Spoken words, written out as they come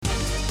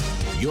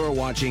You're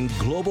watching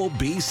Global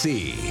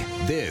BC.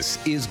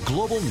 This is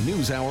Global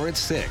News Hour at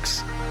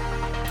 6.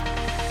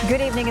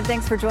 Good evening and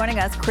thanks for joining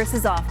us. Chris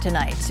is off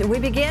tonight. We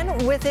begin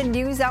with a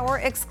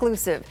NewsHour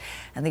exclusive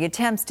and the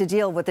attempts to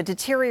deal with the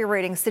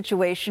deteriorating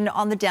situation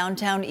on the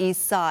downtown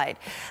east side.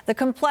 The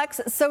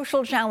complex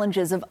social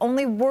challenges have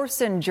only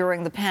worsened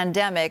during the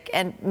pandemic,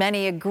 and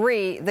many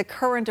agree the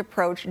current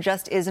approach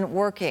just isn't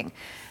working.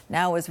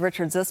 Now, as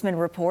Richard Zussman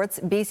reports,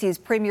 BC's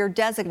Premier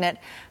Designate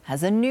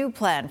has a new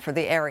plan for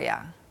the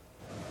area.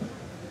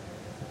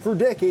 For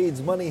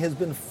decades, money has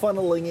been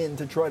funneling in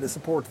to try to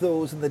support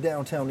those in the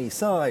downtown east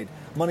side.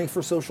 Money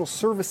for social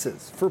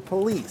services, for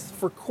police,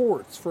 for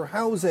courts, for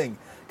housing,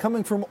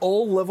 coming from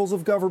all levels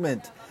of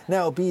government.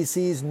 Now,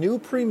 BC's new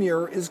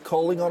premier is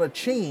calling on a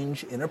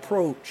change in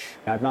approach.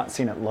 I've not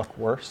seen it look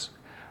worse,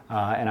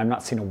 and I've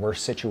not seen a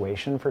worse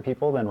situation for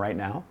people than right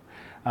now.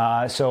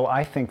 So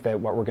I think that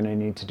what we're going to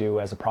need to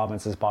do as a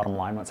province is bottom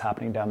line what's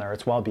happening down there.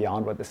 It's well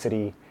beyond what the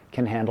city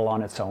can handle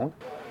on its own.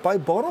 By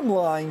bottom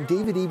line,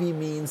 David Eby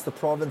means the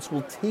province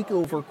will take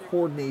over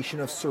coordination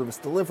of service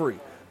delivery.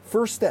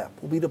 First step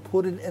will be to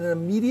put in an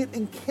immediate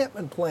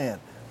encampment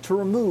plan to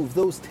remove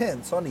those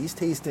tents on East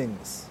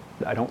Hastings.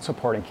 I don't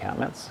support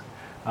encampments.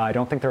 I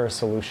don't think they're a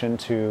solution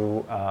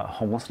to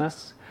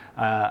homelessness.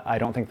 I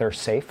don't think they're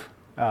safe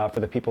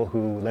for the people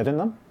who live in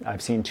them.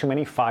 I've seen too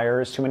many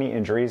fires, too many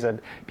injuries, and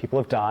people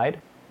have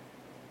died.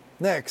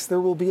 Next, there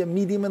will be a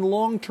medium and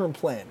long-term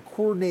plan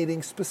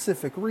coordinating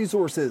specific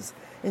resources,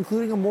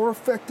 including a more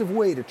effective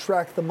way to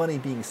track the money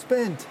being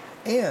spent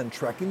and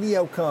tracking the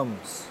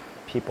outcomes.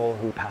 People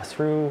who pass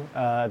through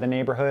the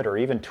neighborhood, or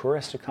even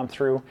tourists who come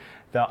through,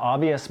 the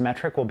obvious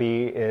metric will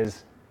be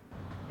is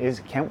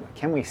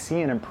can we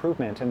see an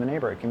improvement in the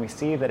neighborhood? Can we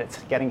see that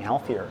it's getting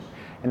healthier?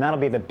 And that'll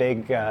be the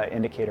big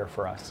indicator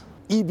for us.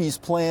 Eby's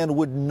plan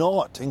would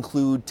not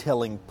include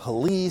telling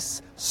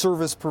police,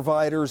 service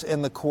providers,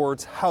 and the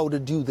courts how to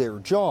do their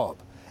job.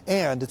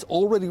 And it's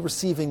already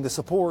receiving the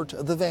support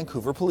of the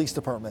Vancouver Police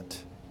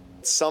Department.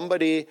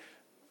 Somebody,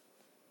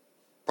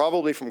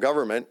 probably from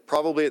government,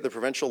 probably at the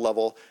provincial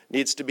level,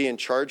 needs to be in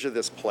charge of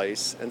this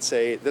place and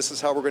say, this is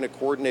how we're going to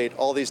coordinate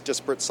all these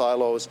disparate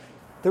silos.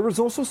 There is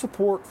also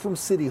support from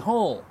City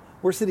Hall,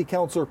 where City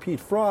Councillor Pete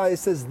Fry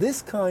says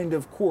this kind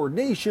of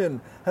coordination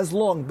has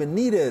long been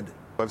needed.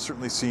 I've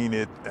certainly seen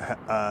it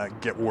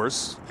get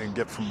worse and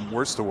get from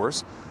worse to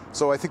worse.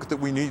 So I think that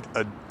we need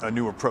a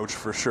new approach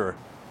for sure.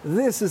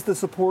 This is the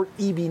support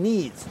Eby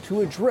needs to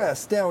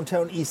address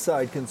downtown east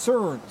side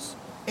concerns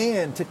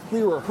and to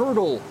clear a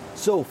hurdle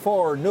so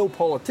far no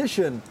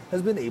politician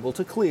has been able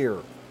to clear.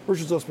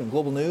 Richard Zussman,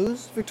 Global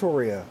News,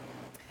 Victoria.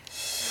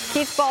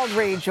 Keith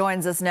Baldry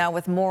joins us now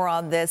with more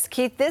on this.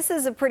 Keith, this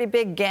is a pretty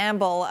big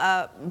gamble,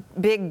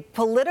 big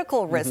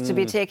political risk to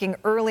be taking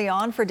early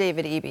on for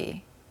David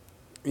Eby.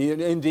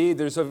 Indeed,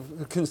 there's a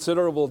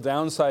considerable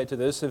downside to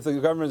this. If the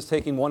government is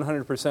taking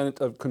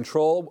 100% of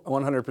control,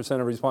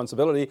 100% of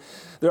responsibility,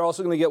 they're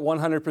also going to get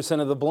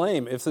 100% of the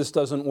blame if this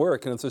doesn't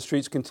work and if the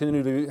streets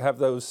continue to have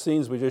those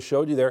scenes we just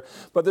showed you there.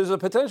 But there's a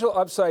potential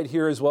upside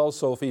here as well,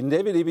 Sophie. And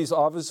David Eby's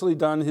obviously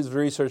done his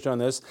research on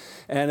this,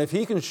 and if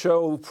he can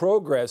show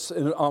progress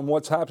on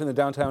what's happening in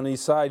the downtown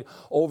east side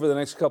over the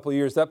next couple of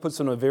years, that puts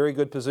him in a very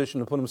good position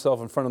to put himself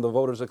in front of the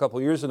voters a couple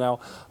of years from now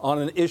on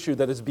an issue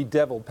that has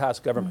bedeviled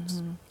past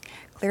governments.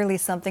 Clearly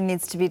something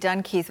needs to be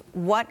done, Keith.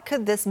 What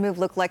could this move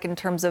look like in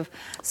terms of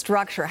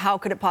structure? How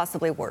could it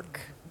possibly work?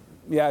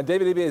 Yeah,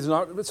 David Eby has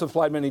not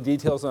supplied many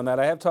details on that.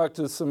 I have talked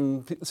to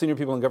some senior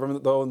people in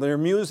government, though, and they're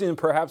musing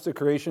perhaps the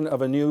creation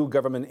of a new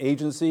government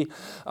agency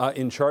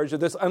in charge of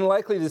this.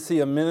 Unlikely to see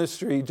a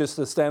ministry, just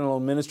a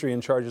standalone ministry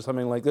in charge of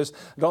something like this.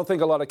 I don't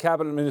think a lot of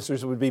cabinet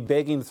ministers would be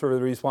begging for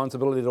the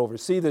responsibility to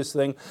oversee this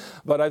thing,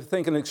 but I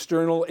think an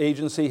external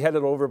agency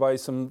headed over by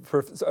some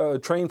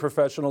trained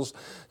professionals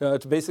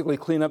to basically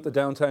clean up the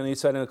downtown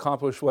east side and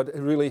accomplish what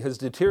really has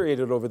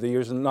deteriorated over the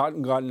years and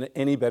not gotten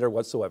any better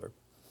whatsoever.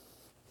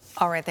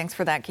 All right, thanks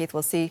for that, Keith.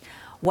 We'll see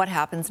what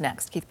happens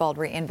next. Keith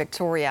Baldry in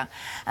Victoria.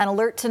 An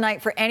alert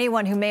tonight for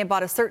anyone who may have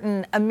bought a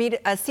certain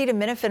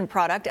acetaminophen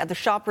product at the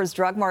Shoppers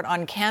Drug Mart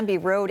on Canby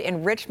Road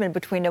in Richmond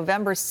between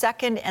November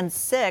 2nd and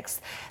 6th.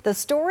 The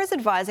store is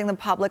advising the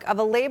public of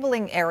a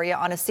labeling area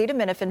on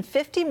acetaminophen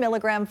 50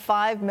 milligram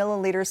 5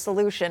 milliliter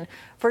solution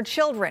for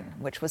children,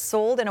 which was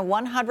sold in a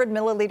 100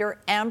 milliliter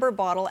amber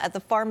bottle at the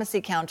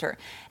pharmacy counter.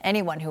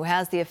 Anyone who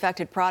has the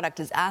affected product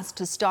is asked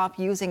to stop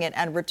using it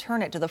and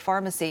return it to the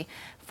pharmacy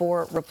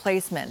for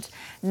replacement.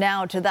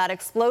 Now to that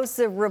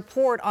explosive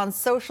report on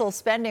social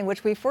spending,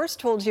 which we first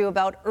told you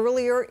about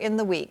earlier in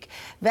the week.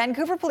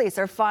 Vancouver police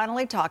are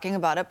finally talking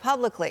about it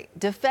publicly,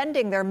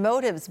 defending their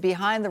motives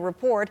behind the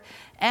report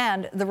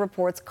and the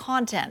report's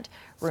content.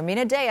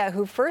 Rumina Daya,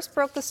 who first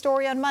broke the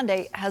story on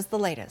Monday, has the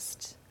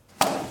latest.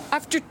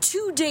 After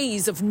 2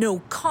 days of no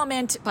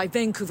comment by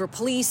Vancouver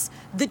police,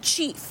 the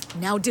chief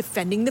now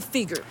defending the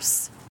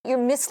figures. You're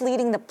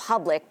misleading the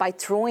public by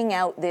throwing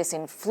out this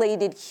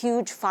inflated,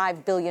 huge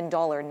 $5 billion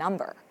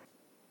number.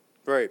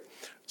 Right.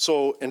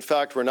 So, in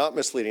fact, we're not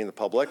misleading the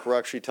public. We're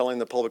actually telling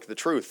the public the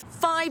truth.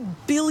 $5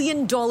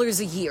 billion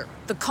a year,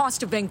 the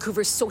cost of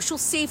Vancouver's social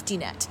safety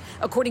net,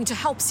 according to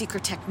Help Seeker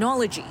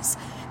Technologies.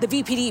 The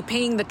VPD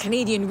paying the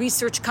Canadian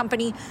research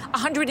company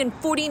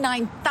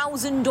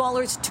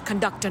 $149,000 to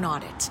conduct an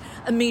audit.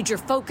 A major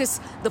focus,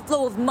 the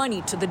flow of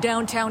money to the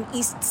downtown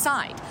east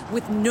side,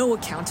 with no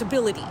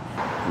accountability.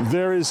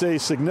 There is a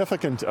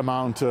significant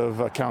amount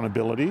of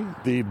accountability.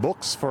 The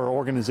books for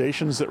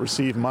organizations that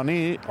receive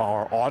money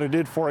are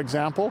audited, for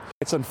example.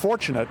 It's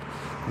unfortunate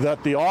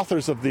that the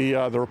authors of the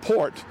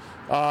report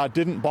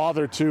didn't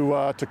bother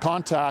to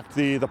contact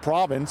the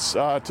province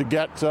to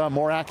get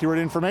more accurate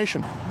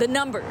information. The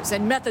numbers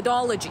and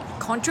methodology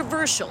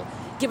controversial,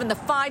 given the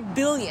 $5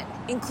 billion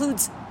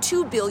includes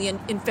 $2 billion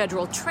in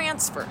federal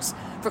transfers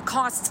for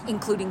costs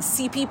including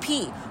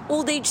CPP,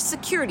 old age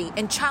security,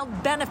 and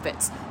child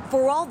benefits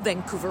for all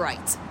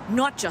Vancouverites,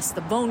 not just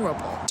the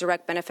vulnerable.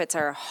 Direct benefits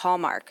are a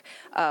hallmark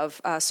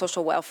of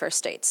social welfare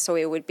states, so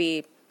it would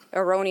be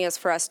erroneous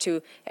for us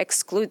to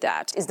exclude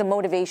that. Is the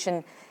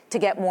motivation to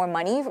get more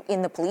money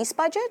in the police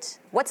budget?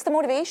 What's the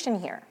motivation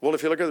here? Well,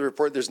 if you look at the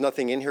report, there's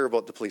nothing in here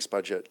about the police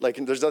budget.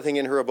 Like, there's nothing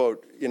in here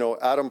about,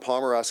 Adam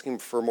Palmer asking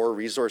for more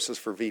resources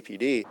for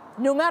VPD.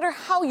 No matter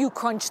how you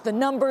crunch the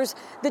numbers,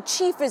 the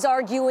chief is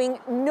arguing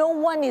no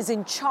one is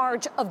in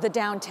charge of the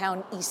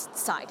downtown east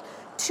side.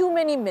 Too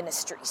many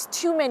ministries,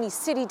 too many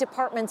city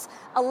departments,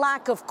 a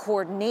lack of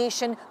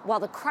coordination, while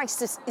the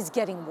crisis is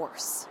getting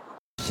worse.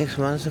 6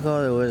 months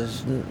ago, there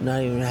was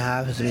not even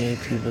half as many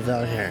people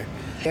down here.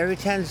 Every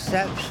 10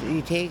 steps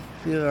you take,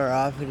 people are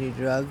offering you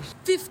drugs.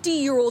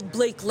 50-year-old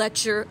Blake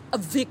Letcher, a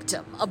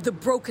victim of the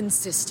broken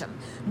system.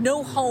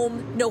 No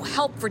home, no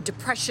help for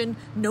depression,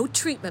 no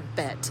treatment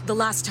bed the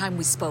last time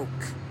we spoke.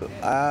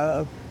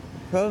 I'll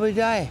probably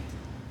die.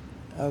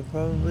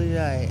 Fentanyl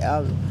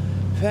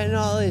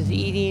is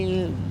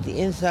eating the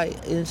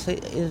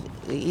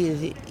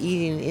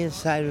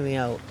inside of me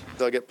out.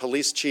 They'll get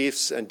police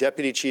chiefs and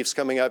deputy chiefs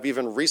coming up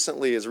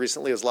as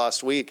recently as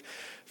last week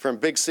from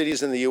big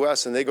cities in the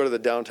U.S., and they go to the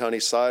downtown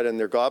east side and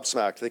they're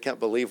gobsmacked. They can't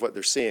believe what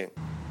they're seeing.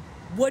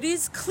 What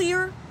is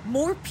clear,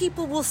 more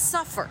people will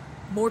suffer,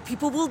 more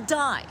people will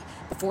die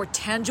before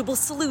tangible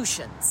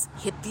solutions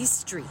hit these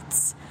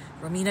streets.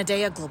 Romina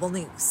Dea, Global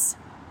News.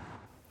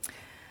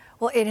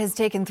 Well, it has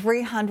taken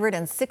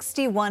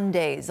 361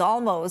 days,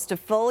 almost a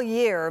full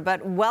year,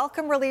 but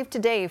welcome relief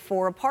today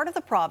for a part of the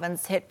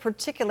province hit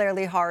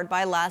particularly hard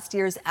by last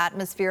year's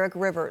atmospheric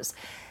rivers.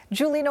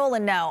 Julie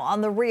Nolan now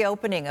on the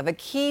reopening of a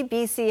key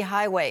BC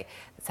highway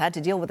that's had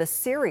to deal with a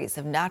series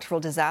of natural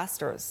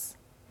disasters.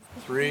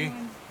 3,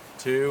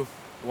 2,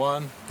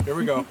 1, here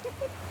we go.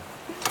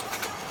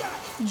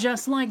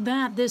 Just like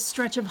that, this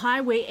stretch of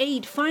Highway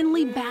 8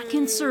 finally back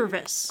in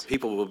service.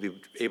 People will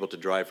be able to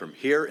drive from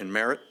here in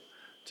Merritt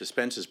to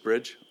Spence's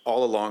Bridge,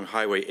 all along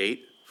Highway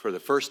 8 for the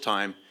first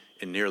time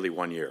in nearly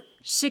 1 year.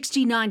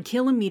 69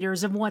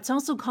 kilometers of what's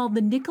also called the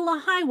Nicola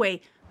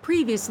Highway,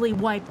 previously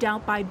wiped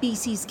out by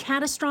BC's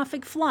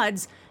catastrophic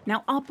floods,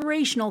 now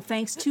operational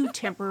thanks to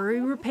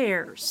temporary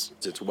repairs.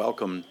 It's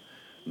welcome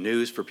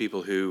news for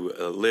people who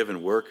live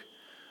and work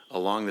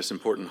along this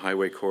important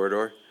highway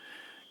corridor,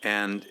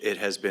 and it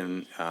has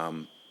been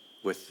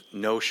with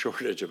no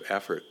shortage of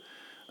effort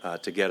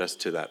to get us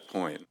to that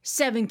point.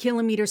 7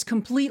 kilometers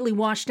completely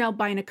washed out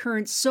by an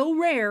occurrence so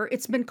rare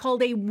it's been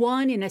called a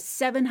 1 in a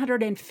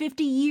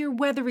 750-year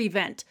weather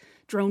event.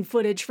 Drone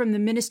footage from the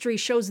ministry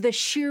shows the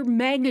sheer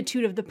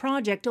magnitude of the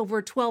project over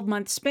a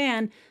 12-month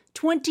span,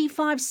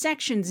 25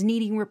 sections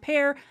needing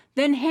repair,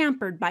 then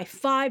hampered by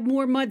 5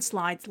 more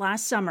mudslides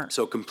last summer.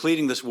 So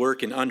completing this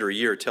work in under a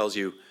year tells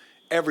you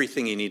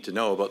everything you need to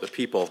know about the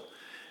people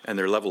and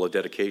their level of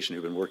dedication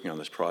who've been working on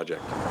this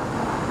project.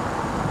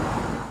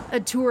 A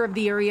tour of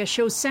the area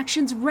shows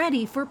sections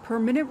ready for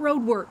permanent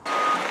road work.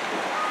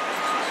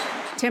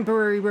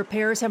 Temporary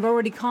repairs have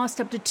already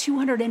cost up to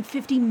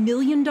 $250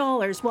 million,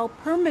 while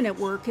permanent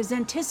work is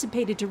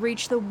anticipated to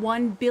reach the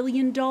 $1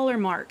 billion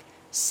mark.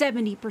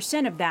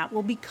 70% of that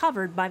will be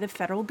covered by the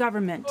federal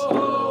government.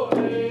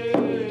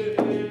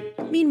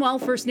 Meanwhile,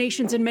 First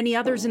Nations and many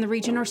others in the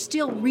region are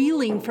still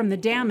reeling from the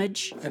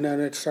damage. And then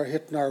it started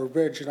hitting our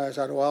bridge, and I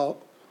thought,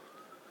 well,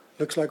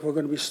 looks like we're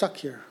going to be stuck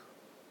here.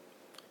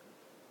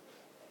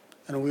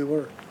 And we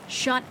were.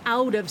 Shut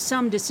out of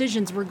some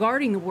decisions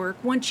regarding the work,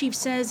 one chief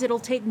says it'll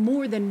take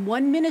more than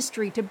one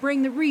ministry to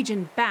bring the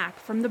region back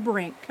from the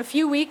brink. A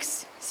few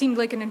weeks seemed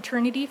like an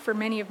eternity for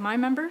many of my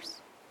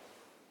members.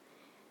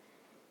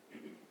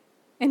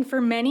 And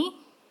for many,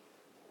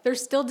 they're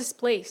still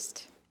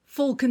displaced.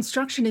 Full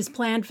construction is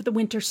planned for the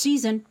winter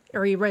season.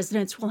 Area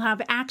residents will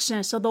have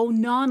access, although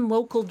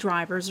non-local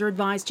drivers are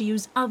advised to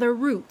use other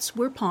routes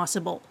where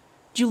possible.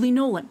 Julie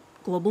Nolan,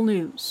 Global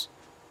News.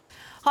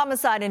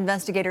 Homicide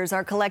investigators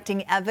are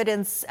collecting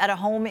evidence at a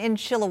home in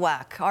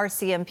Chilliwack.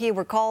 RCMP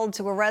were called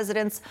to a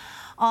residence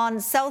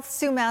on South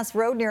Sumas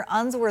Road near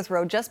Unsworth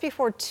Road just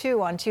before 2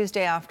 on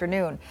Tuesday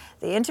afternoon.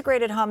 The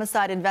Integrated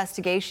Homicide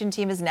Investigation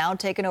Team has now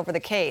taken over the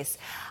case.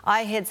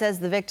 IHIT says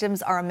the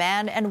victims are a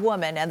man and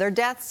woman and their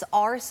deaths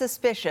are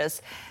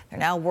suspicious. They're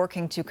now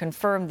working to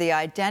confirm the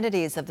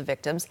identities of the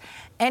victims.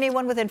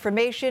 Anyone with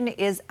information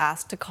is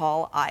asked to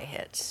call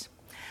IHIT.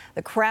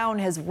 The Crown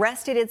has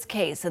rested its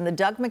case in the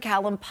Doug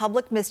McCallum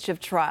public mischief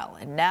trial,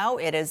 and now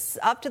it is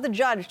up to the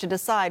judge to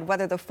decide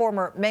whether the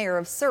former mayor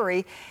of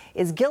Surrey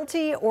is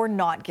guilty or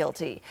not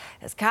guilty.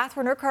 As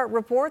Catherine Urquhart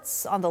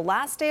reports, on the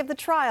last day of the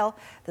trial,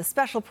 the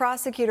special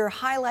prosecutor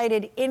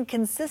highlighted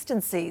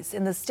inconsistencies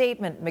in the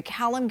statement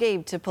McCallum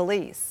gave to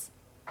police.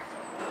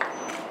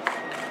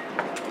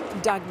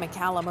 Doug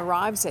McCallum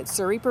arrives at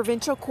Surrey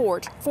Provincial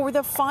Court for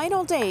the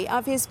final day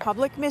of his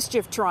public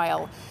mischief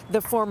trial.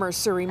 The former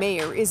Surrey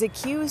mayor is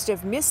accused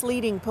of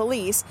misleading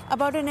police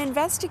about an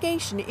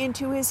investigation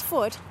into his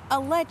foot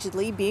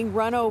allegedly being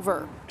run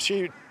over.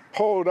 She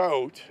pulled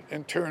out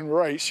and turned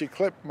right. She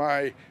clipped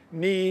my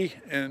knee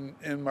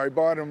and my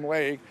bottom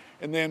leg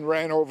and then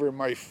ran over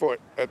my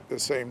foot at the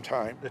same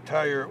time. The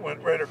tire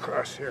went right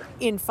across here.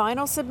 In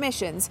final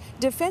submissions,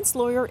 defense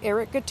lawyer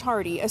Eric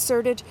Gottardi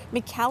asserted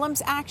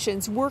McCallum's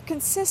actions were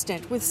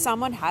consistent with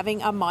someone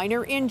having a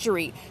minor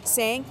injury,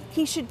 saying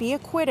he should be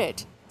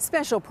acquitted.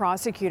 Special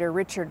prosecutor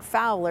Richard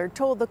Fowler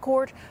told the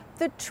court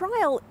the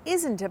trial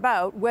isn't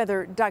about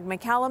whether Doug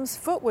McCallum's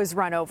foot was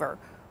run over.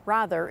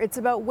 Rather, it's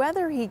about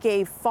whether he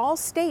gave false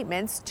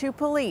statements to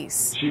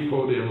police. She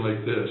pulled in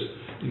like this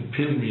and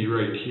pinned me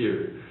right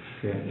here.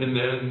 And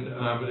then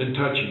and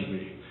touching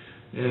me,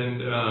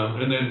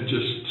 and then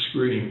just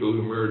screamed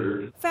blue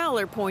murder.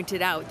 Fowler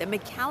pointed out that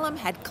McCallum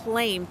had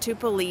claimed to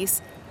police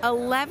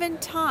 11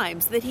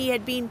 times that he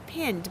had been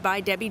pinned by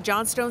Debbie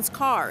Johnstone's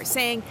car,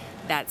 saying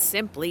that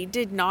simply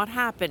did not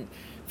happen.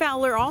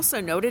 Fowler also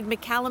noted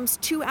McCallum's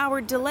 2-hour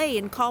delay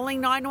in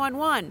calling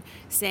 911,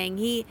 saying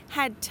he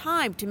had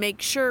time to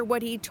make sure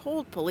what he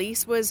told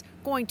police was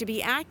going to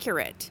be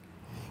accurate.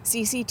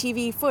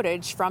 CCTV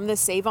footage from the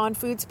Save On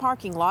Foods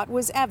parking lot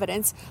was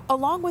evidence,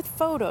 along with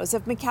photos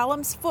of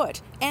McCallum's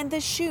foot and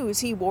the shoes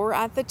he wore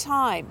at the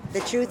time.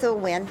 The truth will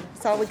win.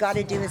 That's all we got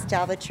to do is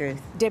tell the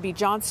truth. Debbie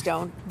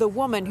Johnstone, the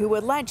woman who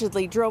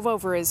allegedly drove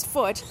over his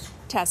foot,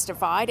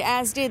 testified,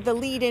 as did the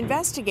lead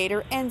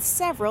investigator and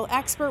several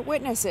expert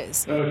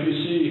witnesses. Now, if you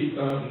see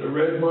the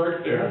red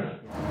mark there.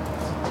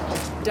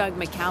 Doug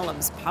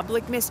McCallum's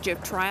public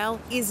mischief trial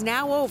is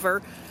now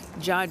over.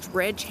 Judge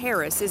Reg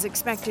Harris is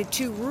expected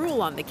to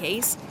rule on the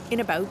case in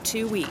about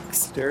 2 weeks.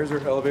 Stairs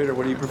or elevator?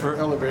 What do you prefer?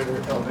 Elevator.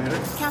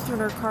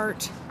 Catherine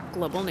Urquhart,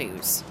 Global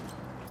News.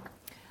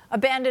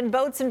 Abandoned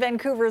boats in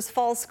Vancouver's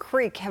False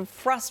Creek have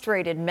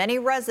frustrated many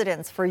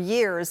residents for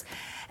years,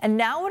 and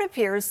now it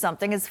appears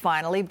something is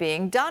finally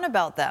being done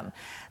about them.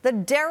 The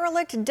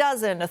derelict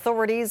dozen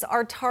authorities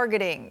are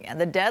targeting and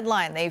the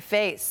deadline they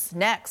face.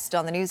 Next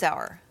on the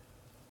NewsHour.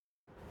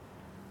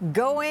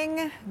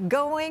 Going,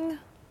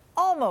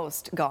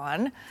 almost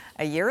gone.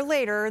 A year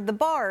later, the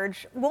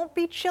barge won't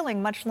be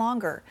chilling much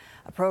longer.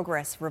 A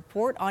progress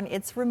report on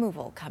its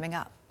removal coming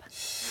up.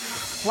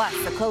 Plus,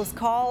 a close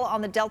call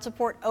on the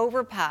Deltaport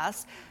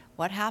overpass.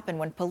 What happened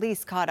when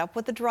police caught up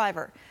with the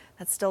driver?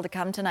 That's still to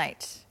come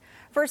tonight.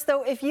 First,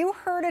 though, if you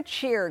heard a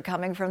cheer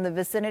coming from the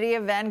vicinity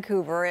of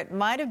Vancouver, it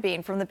might have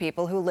been from the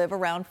people who live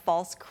around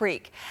False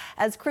Creek.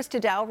 As Krista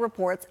Dow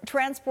reports,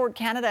 Transport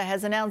Canada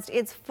has announced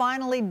it's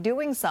finally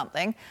doing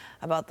something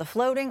about the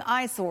floating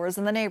eyesores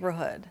in the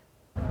neighborhood.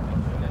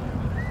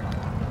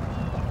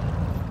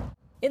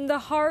 In the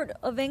heart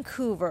of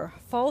Vancouver,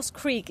 False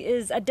Creek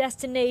is a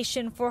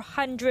destination for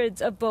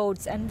hundreds of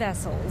boats and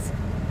vessels.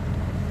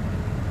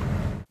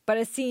 But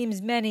it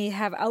seems many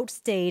have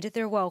outstayed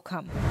their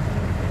welcome.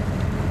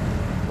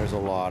 There's a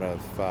lot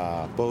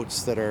of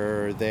boats that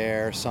are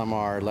there. Some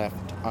are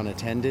left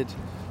unattended.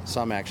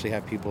 Some actually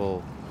have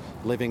people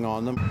living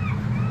on them.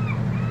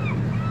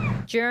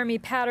 Jeremy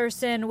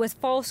Patterson with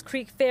False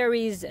Creek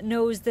Ferries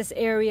knows this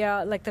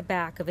area like the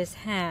back of his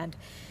hand.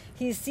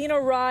 He's seen a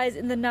rise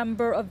in the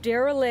number of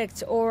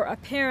derelict or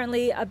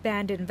apparently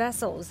abandoned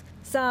vessels,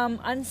 some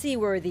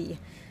unseaworthy,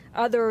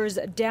 others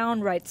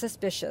downright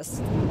suspicious.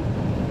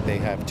 They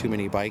have too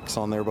many bikes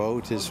on their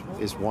boat is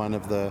one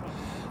of the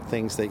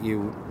things that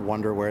you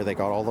wonder where they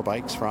got all the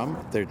bikes from.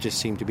 There just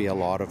seem to be a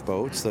lot of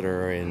boats that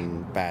are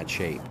in bad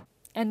shape.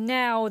 And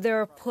now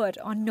they're put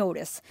on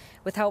notice.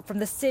 With help from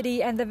the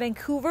city and the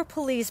Vancouver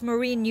Police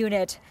Marine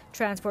Unit,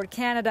 Transport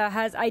Canada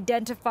has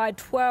identified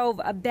 12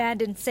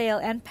 abandoned sail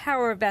and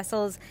power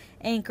vessels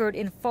anchored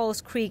in False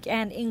Creek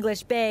and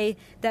English Bay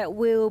that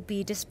will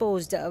be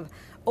disposed of.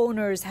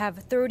 Owners have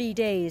 30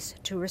 days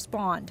to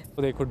respond.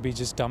 They could be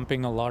just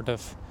dumping a lot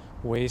of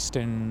waste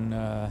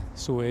and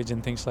sewage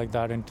and things like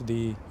that into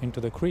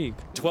the creek.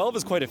 12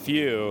 is quite a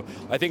few.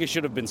 I think it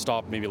should have been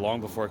stopped maybe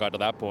long before it got to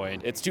that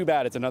point. It's too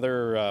bad. It's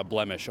another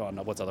blemish on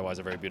what's otherwise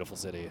a very beautiful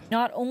city.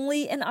 Not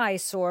only an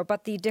eyesore,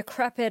 but the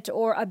decrepit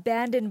or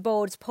abandoned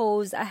boats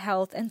pose a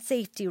health and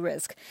safety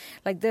risk,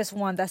 like this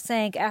one that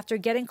sank after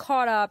getting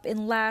caught up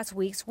in last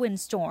week's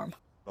windstorm.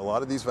 A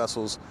lot of these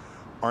vessels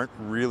aren't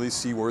really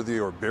seaworthy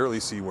or barely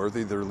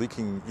seaworthy. They're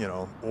leaking,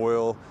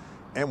 oil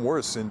and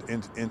worse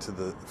into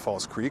the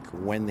False Creek.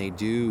 When they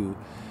do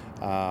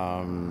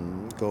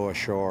go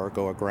ashore,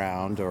 go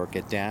aground, or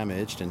get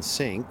damaged and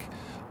sink,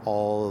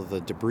 all of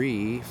the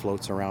debris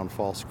floats around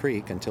False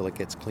Creek until it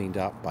gets cleaned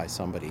up by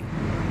somebody.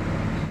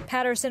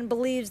 Patterson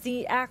believes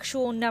the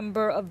actual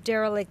number of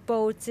derelict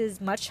boats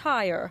is much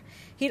higher.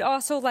 He'd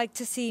also like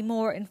to see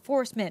more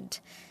enforcement.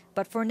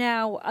 But for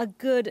now, a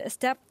good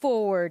step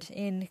forward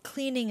in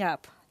cleaning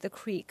up the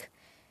creek.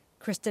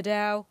 Krista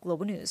Dow,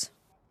 Global News.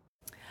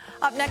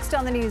 Up next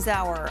on the News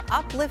Hour,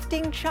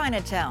 uplifting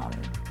Chinatown.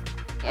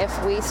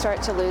 If we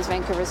start to lose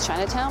Vancouver's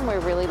Chinatown, we're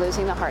really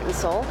losing the heart and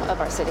soul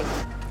of our city.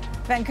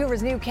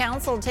 Vancouver's new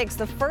council takes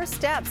the first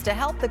steps to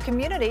help the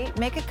community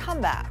make a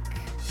comeback.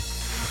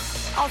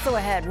 Also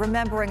ahead,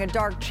 remembering a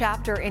dark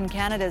chapter in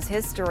Canada's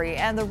history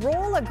and the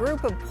role a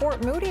group of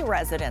Port Moody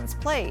residents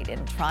played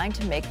in trying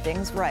to make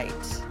things right.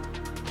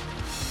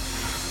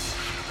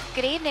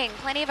 Good evening.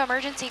 Plenty of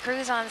emergency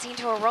crews on scene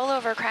to a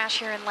rollover crash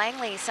here in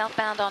Langley,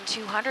 southbound on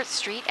 200th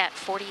Street at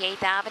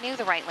 48th Avenue.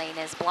 The right lane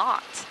is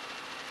blocked.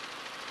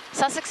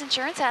 Sussex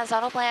Insurance has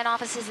Autoplan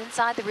offices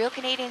inside the Real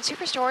Canadian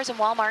Superstores and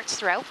Walmarts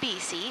throughout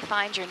BC.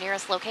 Find your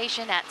nearest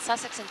location at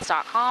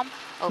sussexins.com.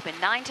 Open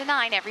 9 to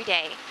 9 every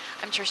day.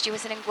 I'm Trish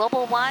Jewison in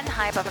Global One,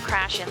 high above a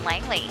crash in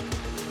Langley.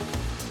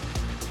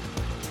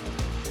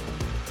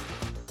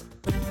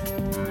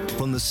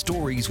 From the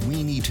stories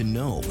we need to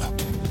know,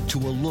 to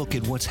a look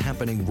at what's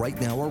happening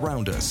right now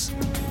around us.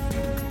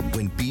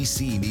 When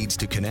BC needs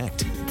to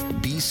connect,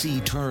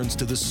 BC turns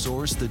to the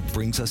source that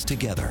brings us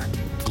together.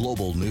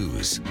 Global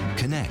News.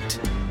 Connect.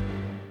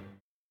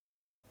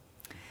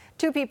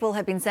 2 people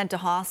have been sent to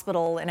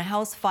hospital in a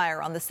house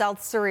fire on the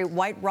South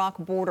Surrey-White Rock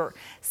border.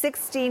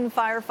 16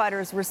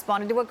 firefighters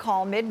responded to a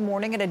call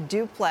mid-morning at a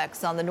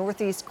duplex on the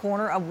northeast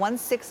corner of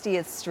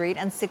 160th Street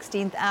and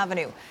 16th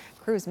Avenue.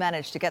 Crews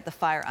managed to get the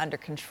fire under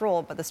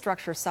control, but the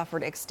structure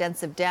suffered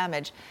extensive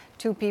damage.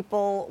 2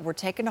 people were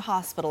taken to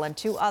hospital and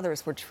 2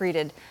 others were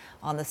treated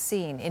on the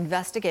scene.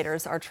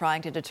 Investigators are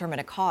trying to determine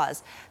a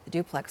cause. The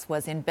duplex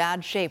was in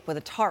bad shape with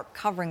a tarp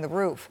covering the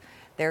roof.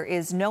 There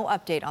is no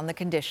update on the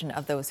condition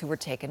of those who were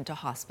taken to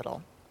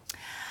hospital.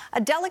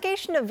 A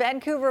delegation of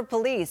Vancouver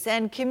police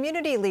and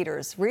community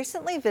leaders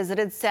recently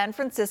visited San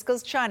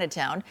Francisco's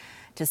Chinatown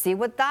to see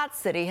what that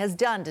city has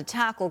done to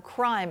tackle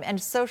crime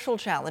and social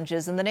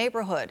challenges in the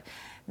neighborhood.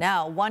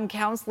 Now, one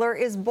councillor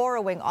is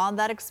borrowing on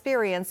that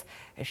experience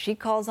as she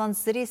calls on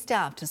city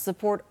staff to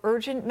support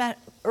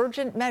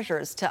urgent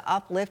measures to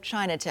uplift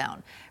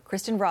Chinatown.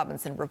 Kristen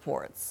Robinson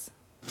reports.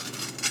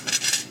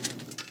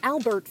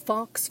 Albert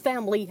Fox's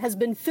family has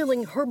been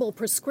filling herbal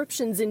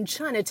prescriptions in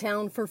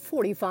Chinatown for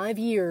 45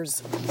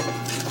 years.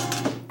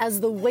 As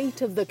the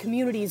weight of the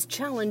community's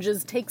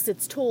challenges takes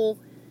its toll,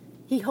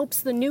 he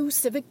hopes the new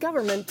civic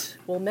government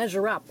will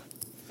measure up.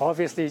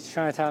 Obviously,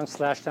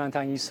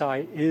 Chinatown/downtown East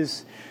Side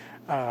is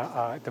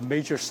the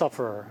major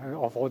sufferer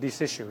of all these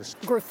issues.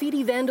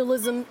 Graffiti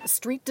vandalism,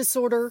 street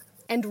disorder,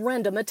 and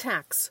random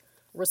attacks.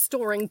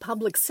 Restoring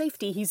public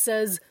safety, he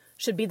says,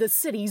 should be the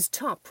city's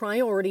top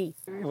priority.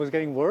 It was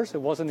getting worse.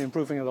 It wasn't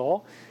improving at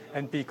all.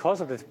 And because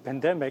of the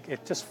pandemic,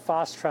 it just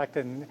fast-tracked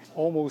and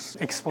almost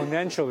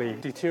exponentially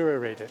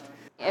deteriorated.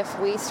 If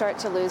we start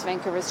to lose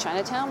Vancouver's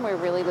Chinatown, we're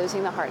really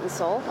losing the heart and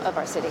soul of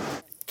our city.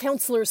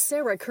 Councillor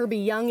Sarah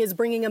Kirby-Young is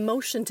bringing a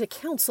motion to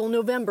Council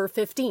November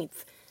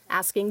 15th,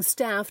 asking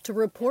staff to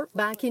report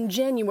back in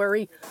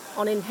January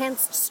on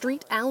enhanced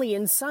street, alley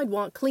and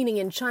sidewalk cleaning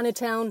in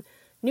Chinatown,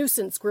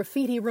 nuisance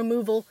graffiti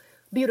removal,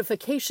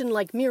 beautification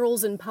like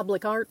murals and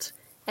public art,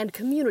 and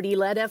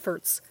community-led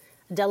efforts.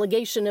 A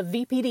delegation of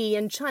VPD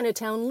and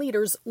Chinatown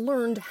leaders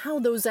learned how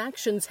those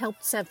actions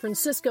helped San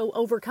Francisco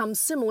overcome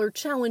similar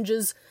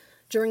challenges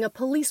during a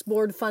police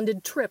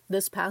board-funded trip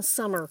this past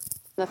summer.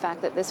 The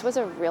fact that this was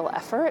a real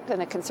effort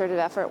and a concerted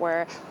effort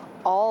where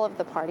all of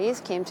the parties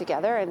came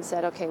together and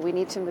said, okay, we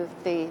need to move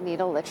the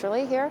needle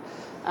literally here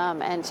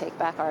and take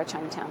back our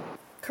Chinatown.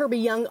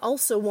 Kirby-Young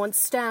also wants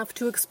staff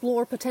to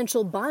explore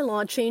potential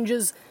bylaw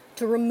changes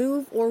to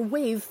remove or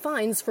waive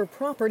fines for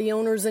property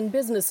owners and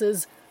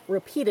businesses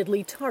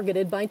repeatedly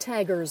targeted by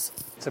taggers.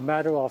 It's a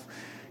matter of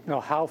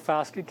how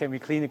fast can we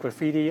clean the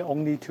graffiti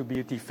only to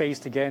be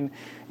defaced again,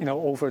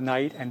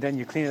 overnight, and then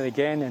you clean it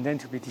again, and then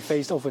to be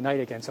defaced overnight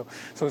again. So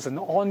it's an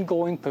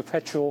ongoing,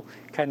 perpetual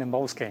kind of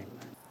mouse game.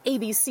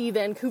 ABC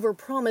Vancouver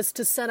promised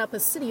to set up a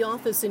city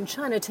office in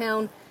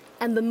Chinatown,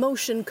 and the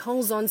motion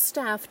calls on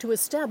staff to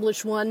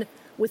establish one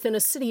within a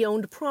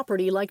city-owned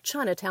property like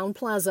Chinatown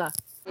Plaza.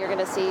 You're going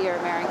to see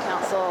your mayor and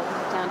council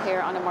down around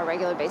here on a more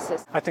regular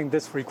basis. I think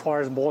this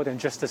requires more than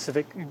just the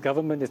civic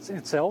government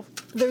itself.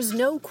 There's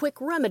no quick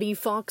remedy,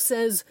 Fox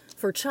says,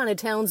 for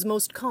Chinatown's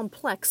most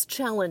complex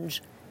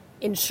challenge.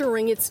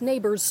 Ensuring its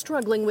neighbors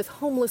struggling with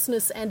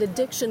homelessness and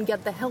addiction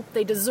get the help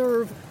they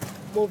deserve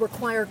will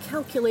require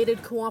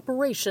calculated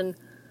cooperation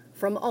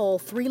from all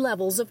three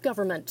levels of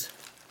government.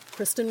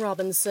 Kristen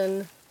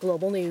Robinson,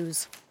 Global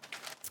News.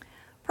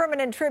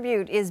 Permanent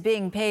tribute is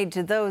being paid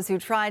to those who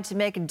tried to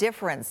make a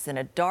difference in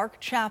a dark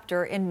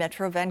chapter in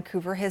Metro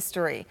Vancouver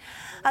history.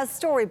 A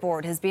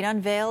storyboard has been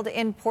unveiled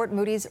in Port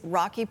Moody's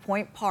Rocky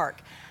Point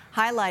Park,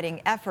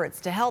 highlighting efforts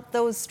to help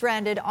those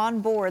stranded on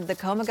board the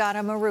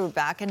Komagata Maru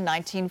back in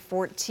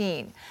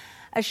 1914.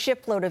 A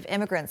shipload of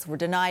immigrants were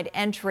denied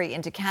entry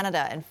into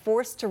Canada and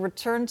forced to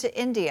return to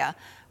India,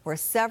 where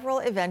several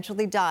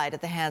eventually died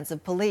at the hands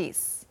of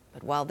police.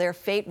 But while their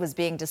fate was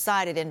being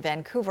decided in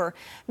Vancouver,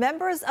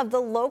 members of the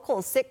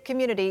local Sikh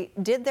community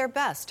did their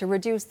best to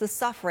reduce the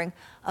suffering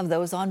of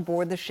those on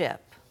board the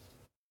ship.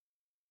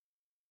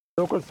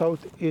 Local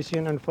South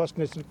Asian and First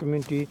Nation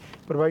community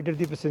provided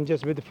the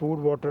passengers with food,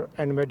 water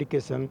and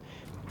medication.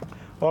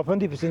 Often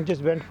the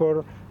passengers went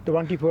for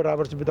 24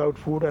 hours without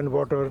food and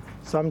water,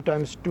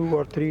 sometimes 2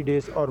 or 3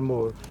 days or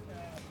more.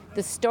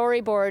 The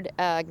storyboard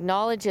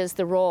acknowledges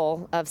the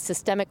role of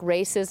systemic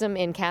racism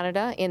in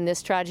Canada in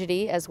this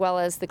tragedy, as well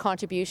as the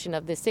contribution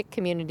of the Sikh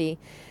community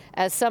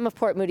as some of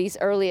Port Moody's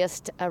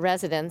earliest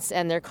residents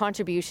and their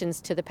contributions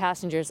to the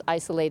passengers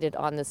isolated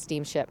on the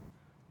steamship.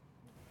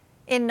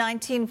 In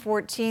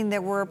 1914,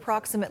 there were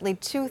approximately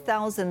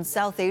 2,000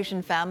 South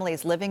Asian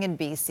families living in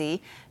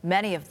BC,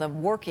 many of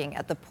them working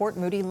at the Port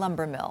Moody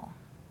lumber mill.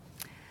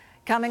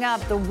 Coming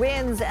up, the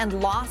wins and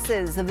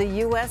losses of the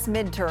U.S.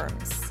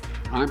 midterms.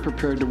 I'm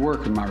prepared to work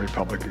with my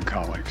Republican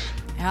colleagues.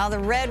 How the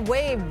red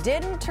wave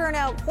didn't turn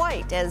out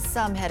quite as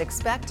some had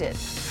expected.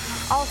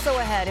 Also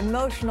ahead,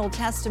 emotional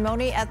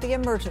testimony at the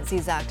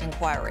Emergencies Act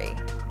inquiry.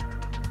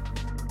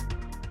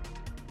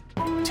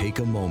 Take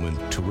a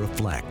moment to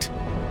reflect.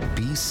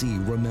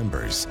 BC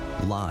Remembers,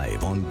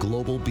 live on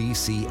Global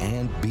BC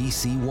and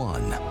BC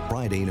One,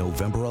 Friday,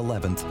 November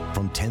 11th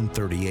from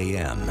 10:30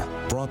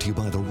 a.m. Brought to you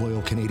by the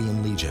Royal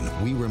Canadian Legion.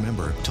 We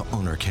remember to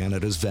honor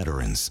Canada's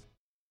veterans.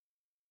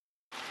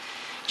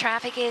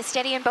 Traffic is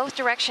steady in both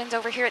directions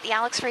over here at the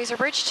Alex Fraser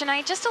Bridge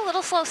tonight. Just a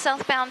little slow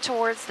southbound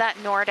towards that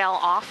Nordell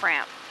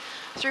off-ramp.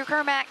 Through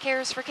Kermac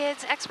Cares for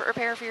Kids, expert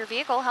repair for your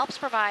vehicle helps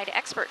provide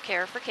expert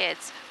care for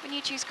kids. When you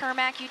choose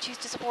Kermac, you choose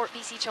to support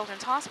BC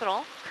Children's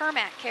Hospital.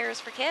 Kermac Cares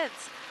for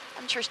Kids.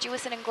 I'm Trish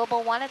Jewison in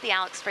Global One at the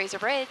Alex Fraser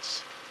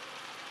Bridge.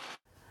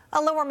 A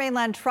Lower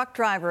Mainland truck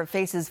driver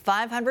faces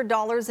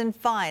 $500 in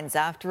fines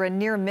after a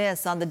near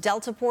miss on the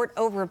Deltaport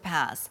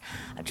overpass.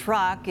 A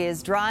truck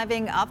is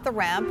driving up the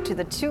ramp to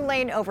the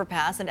two-lane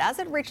overpass, and as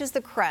it reaches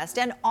the crest,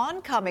 an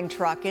oncoming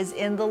truck is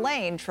in the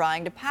lane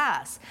trying to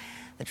pass.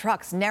 The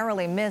trucks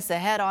narrowly miss a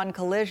head-on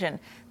collision.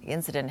 The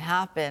incident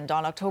happened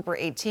on October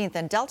 18th,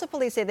 and Delta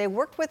Police say they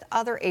worked with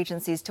other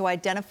agencies to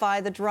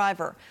identify the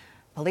driver.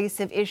 Police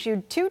have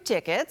issued 2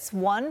 tickets,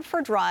 one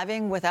for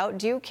driving without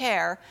due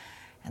care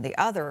and the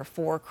other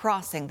for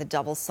crossing the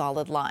double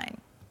solid line.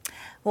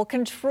 Well,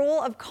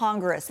 control of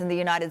Congress in the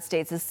United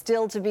States is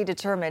still to be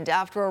determined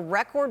after a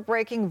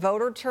record-breaking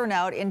voter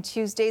turnout in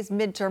Tuesday's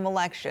midterm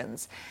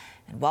elections.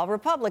 And while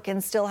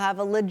Republicans still have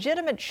a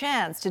legitimate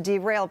chance to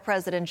derail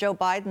President Joe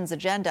Biden's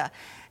agenda,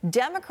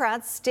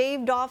 Democrats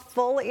staved off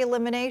full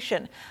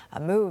elimination,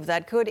 a move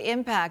that could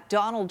impact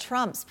Donald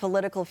Trump's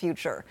political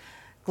future.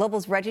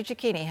 Global's Reggie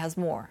Cicchini has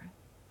more.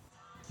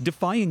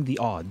 Defying the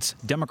odds,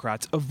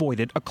 Democrats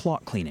avoided a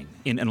clock cleaning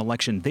in an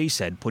election they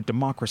said put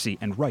democracy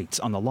and rights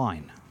on the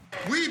line.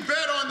 We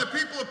bet on the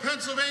people of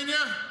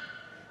Pennsylvania,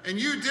 and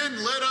you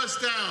didn't let us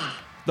down.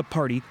 The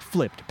party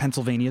flipped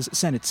Pennsylvania's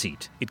Senate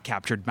seat. It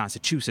captured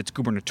Massachusetts'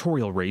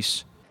 gubernatorial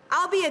race.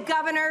 I'll be a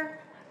governor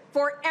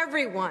for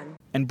everyone.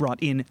 And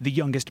brought in the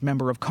youngest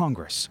member of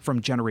Congress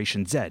from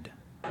Generation Z.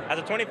 As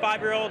a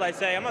 25-year-old, I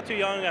say I'm not too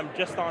young, I'm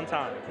just on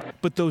time.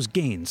 But those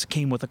gains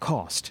came with a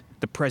cost.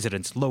 The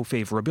president's low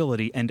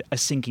favorability and a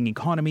sinking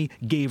economy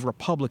gave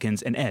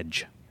Republicans an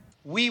edge.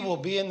 We will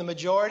be in the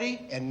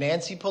majority, and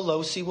Nancy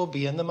Pelosi will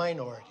be in the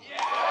minority.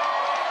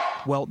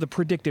 While the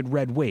predicted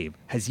red wave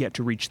has yet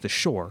to reach the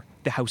shore,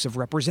 the House of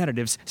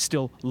Representatives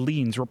still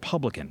leans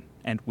Republican,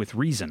 and with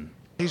reason.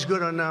 He's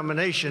good on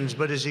nominations,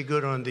 but is he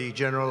good on the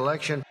general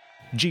election?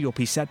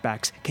 GOP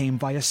setbacks came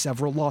via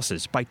several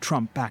losses by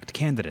Trump-backed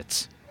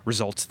candidates,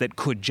 results that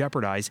could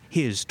jeopardize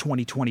his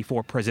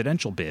 2024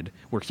 presidential bid,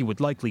 where he would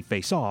likely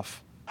face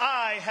off.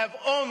 I have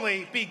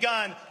only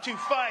begun to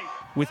fight.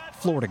 With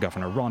Florida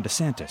Governor Ron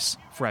DeSantis,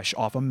 fresh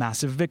off a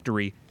massive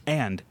victory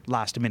and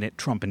last-minute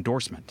Trump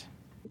endorsement.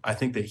 I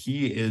think that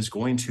he is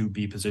going to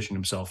be positioned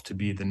himself to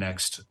be the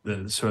next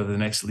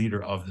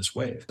leader of this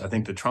wave. I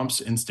think that Trump's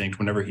instinct,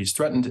 whenever he's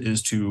threatened,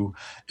 is to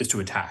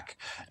attack.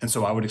 And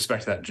so I would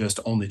expect that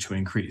just only to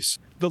increase.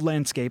 The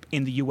landscape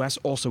in the U.S.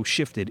 also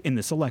shifted in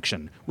this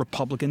election.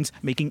 Republicans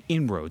making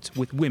inroads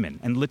with women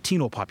and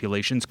Latino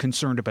populations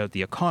concerned about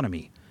the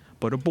economy.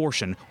 but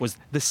abortion was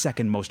the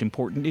second most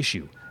important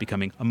issue,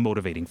 becoming a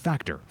motivating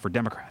factor for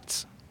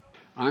Democrats.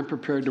 I'm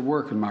prepared to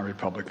work with my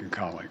Republican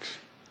colleagues.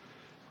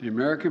 The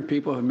American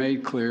people have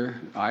made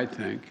clear, I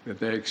think, that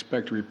they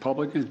expect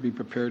Republicans to be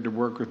prepared to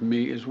work with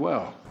me as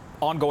well.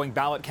 Ongoing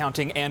ballot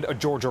counting and a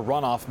Georgia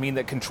runoff mean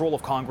that control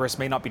of Congress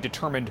may not be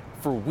determined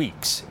for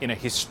weeks in a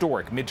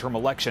historic midterm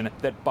election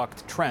that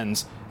bucked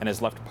trends and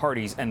has left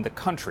parties and the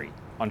country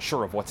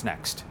unsure of what's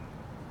next.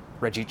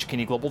 Reggie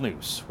Cicchini, Global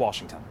News,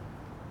 Washington.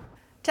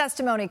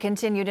 Testimony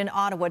continued in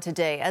Ottawa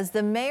today as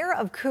the mayor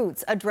of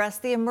Coutts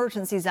addressed the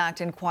Emergencies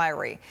Act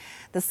inquiry.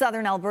 The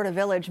southern Alberta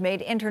village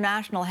made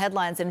international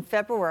headlines in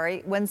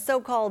February when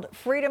so-called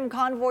Freedom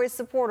Convoy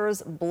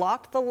supporters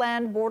blocked the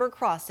land border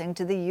crossing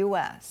to the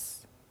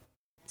U.S.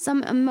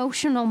 Some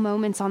emotional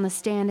moments on the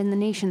stand in the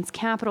nation's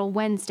capital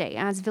Wednesday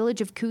as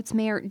Village of Coutts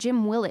Mayor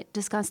Jim Willett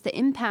discussed the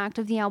impact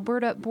of the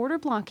Alberta border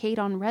blockade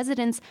on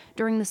residents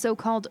during the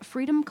so-called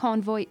Freedom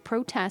Convoy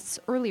protests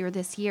earlier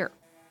this year.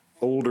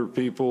 Older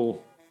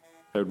people,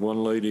 had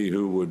one lady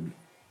who would,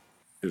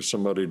 if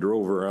somebody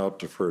drove her out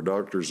for a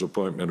doctor's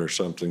appointment or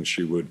something,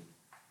 she would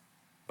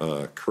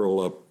curl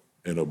up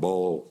in a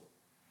ball.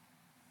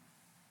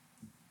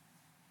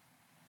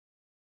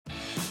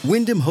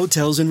 Wyndham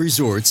Hotels and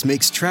Resorts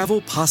makes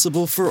travel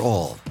possible for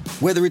all.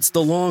 Whether it's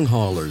the long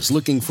haulers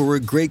looking for a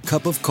great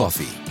cup of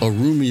coffee, a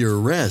roomier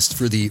rest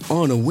for the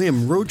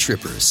on-a-whim road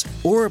trippers,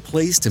 or a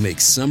place to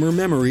make summer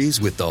memories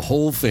with the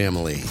whole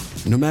family.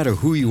 No matter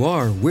who you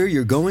are, where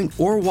you're going,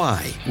 or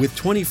why, with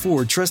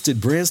 24 trusted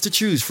brands to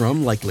choose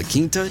from like La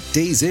Quinta,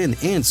 Days Inn,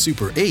 and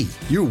Super 8,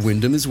 your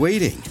Wyndham is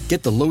waiting.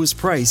 Get the lowest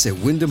price at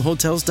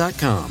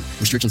WyndhamHotels.com.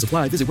 Restrictions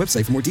apply. Visit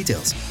website for more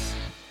details.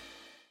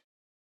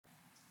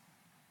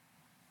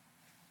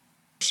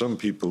 Some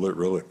people it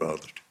really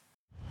bothered.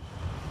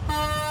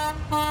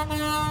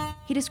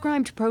 He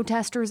described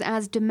protesters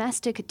as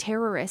domestic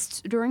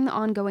terrorists during the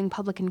ongoing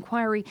public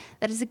inquiry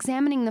that is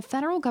examining the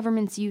federal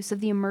government's use of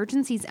the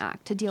Emergencies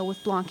Act to deal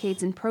with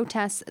blockades and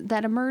protests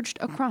that emerged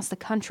across the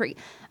country.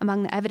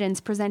 Among the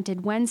evidence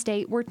presented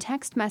Wednesday were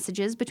text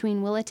messages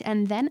between Willett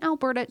and then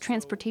Alberta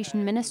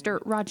Transportation Minister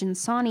Rajan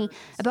Sawhney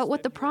about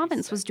what the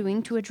province was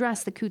doing to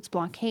address the Coutts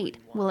blockade.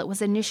 Willett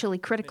was initially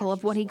critical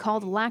of what he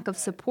called lack of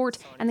support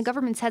and the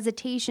government's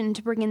hesitation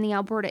to bring in the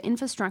Alberta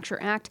Infrastructure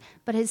Act,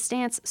 but his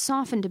stance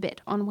softened a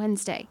bit on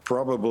Wednesday.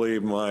 Probably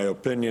my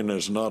opinion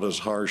is not as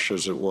harsh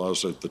as it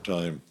was at the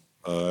time.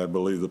 I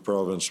believe the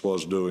province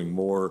was doing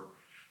more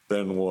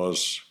than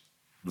was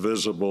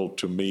visible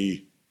to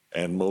me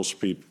and most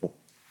people.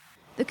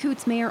 The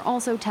Coutts mayor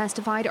also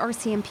testified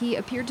RCMP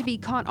appeared to be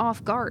caught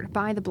off guard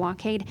by the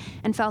blockade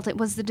and felt it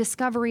was the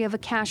discovery of a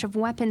cache of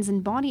weapons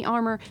and body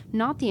armor,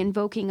 not the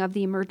invoking of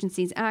the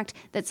Emergencies Act,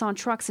 that saw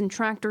trucks and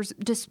tractors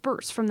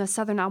disperse from the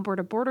southern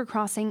Alberta border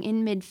crossing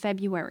in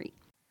mid-February.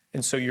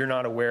 And so you're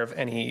not aware of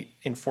any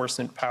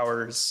enforcement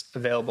powers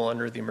available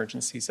under the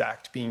Emergencies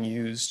Act being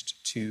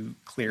used to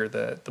clear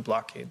the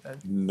blockade then?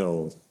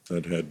 No,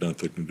 that had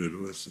nothing to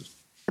do with it.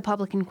 The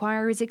public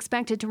inquiry is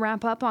expected to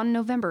wrap up on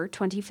November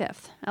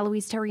 25th.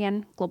 Eloise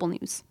Terrien, Global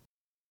News.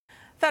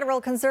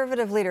 Federal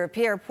Conservative leader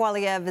Pierre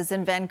Poilievre is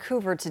in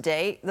Vancouver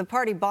today. The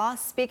party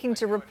boss speaking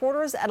to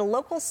reporters at a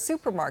local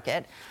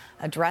supermarket,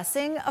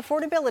 addressing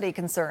affordability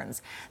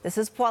concerns. This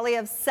is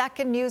Poilievre's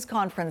second news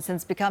conference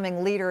since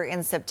becoming leader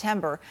in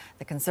September.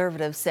 The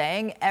Conservatives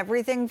saying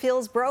everything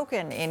feels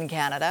broken in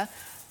Canada,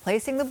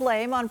 placing the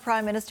blame on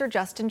Prime Minister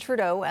Justin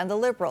Trudeau and the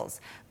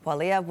Liberals.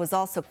 Poilievre was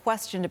also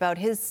questioned about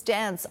his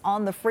stance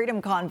on the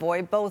Freedom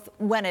Convoy, both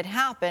when it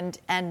happened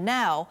and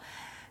now,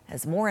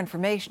 as more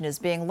information is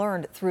being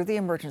learned through the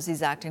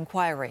Emergencies Act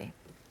inquiry.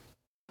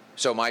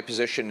 So my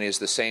position is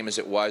the same as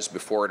it was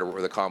before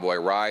the convoy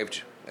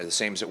arrived, the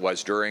same as it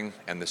was during,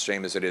 and the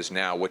same as it is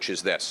now, which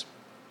is this.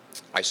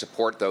 I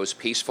support those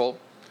peaceful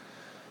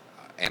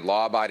and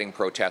law-abiding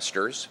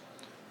protesters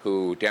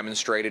who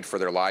demonstrated for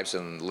their lives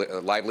and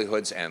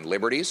livelihoods and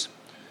liberties,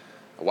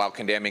 while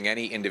condemning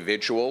any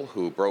individual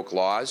who broke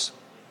laws,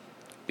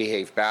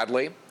 behaved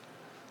badly,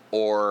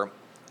 or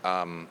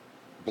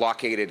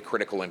blockaded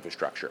critical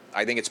infrastructure.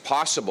 I think it's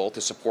possible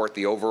to support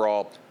the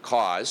overall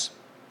cause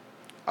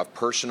of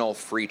personal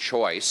free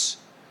choice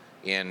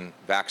in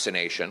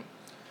vaccination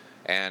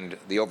and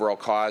the overall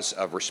cause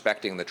of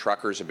respecting the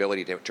trucker's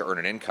ability to earn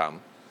an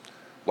income,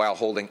 while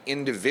holding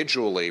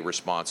individually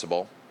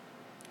responsible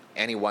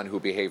anyone who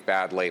behaved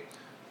badly,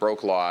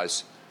 broke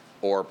laws,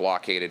 or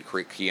blockaded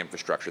key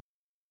infrastructure.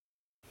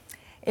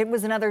 It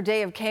was another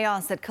day of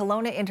chaos at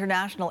Kelowna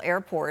International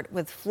Airport,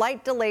 with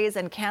flight delays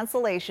and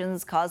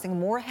cancellations causing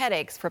more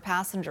headaches for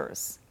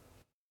passengers.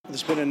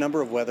 There's been a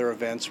number of weather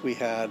events. We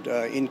had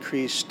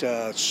increased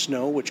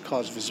snow, which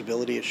caused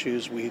visibility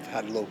issues. We've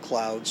had low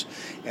clouds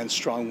and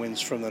strong winds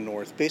from the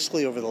north,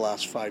 basically over the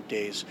last 5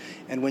 days.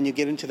 And when you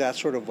get into that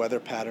sort of weather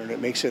pattern,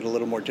 it makes it a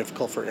little more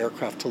difficult for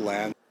aircraft to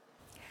land.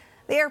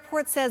 The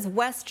airport says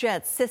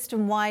WestJet's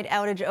system-wide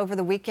outage over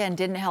the weekend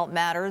didn't help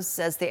matters,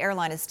 as the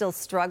airline is still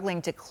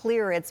struggling to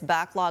clear its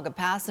backlog of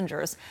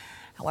passengers.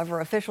 However,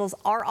 officials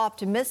are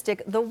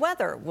optimistic the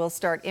weather will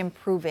start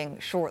improving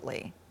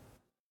shortly.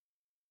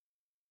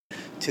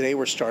 Today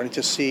we're starting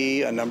to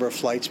see a number of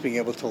flights being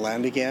able to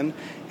land again,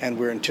 and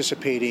we're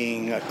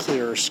anticipating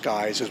clearer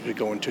skies as we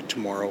go into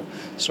tomorrow.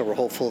 So we're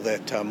hopeful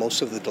that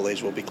most of the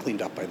delays will be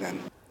cleaned up by then.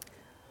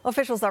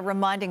 Officials are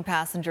reminding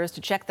passengers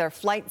to check their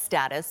flight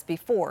status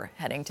before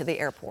heading to the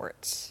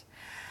airport.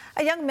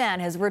 A young man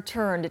has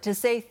returned to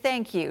say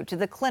thank you to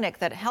the clinic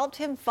that helped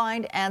him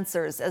find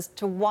answers as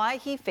to why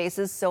he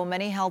faces so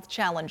many health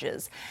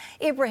challenges.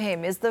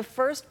 Ibrahim is the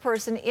first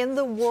person in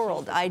the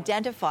world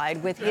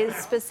identified with his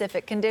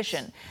specific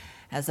condition.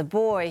 As a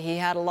boy, he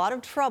had a lot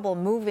of trouble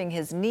moving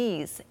his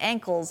knees,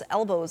 ankles,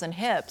 elbows, and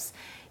hips.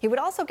 He would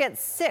also get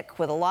sick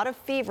with a lot of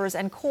fevers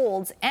and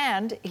colds,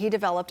 and he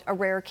developed a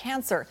rare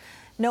cancer.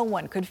 No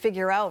one could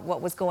figure out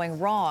what was going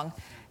wrong.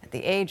 At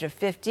the age of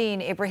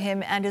 15,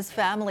 Ibrahim and his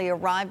family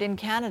arrived in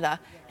Canada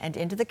and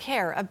into the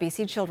care of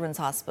BC Children's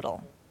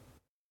Hospital.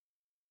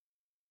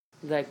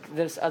 Like,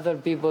 there's other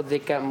people, they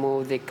can't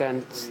move, they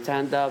can't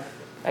stand up.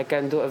 I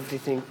can do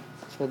everything,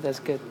 so that's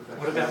good.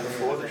 What about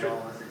before the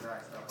treatment?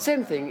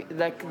 Same thing.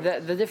 Like,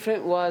 the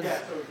difference was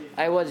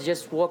I was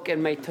just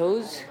walking my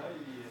toes,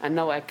 and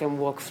now I can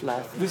walk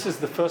flat. This is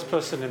the first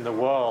person in the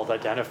world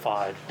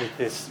identified with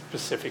this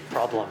specific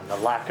problem, the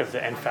lack of the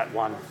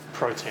NFAT1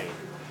 protein.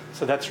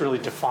 So that's really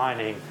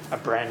defining a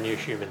brand new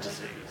human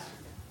disease.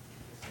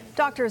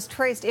 Doctors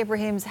traced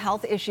Ibrahim's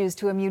health issues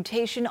to a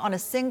mutation on a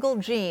single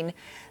gene.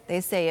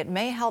 They say it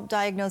may help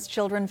diagnose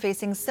children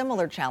facing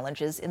similar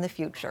challenges in the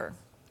future.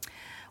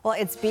 Well,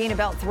 it's been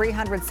about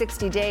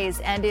 360 days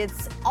and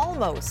it's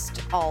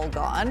almost all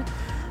gone.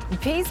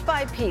 Piece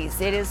by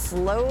piece, it is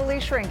slowly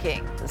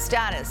shrinking. The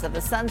status of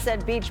the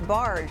Sunset Beach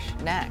barge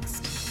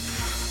next.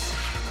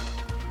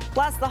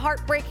 Plus, the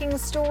heartbreaking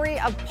story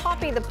of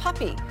Poppy the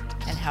puppy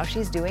and how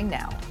she's doing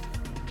now.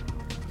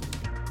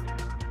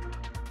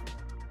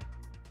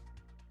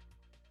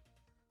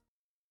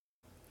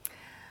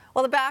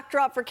 Well, the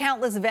backdrop for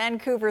countless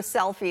Vancouver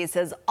selfies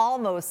has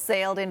almost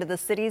sailed into the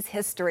city's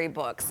history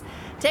books.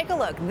 Take a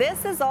look.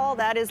 This is all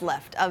that is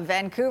left of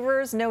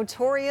Vancouver's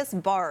notorious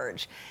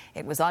barge.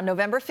 It was on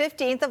November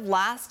 15th of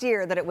last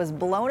year that it was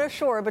blown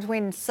ashore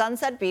between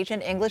Sunset Beach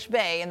and English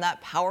Bay in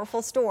that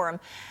powerful storm.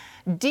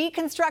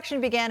 Deconstruction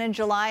began in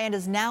July and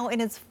is now in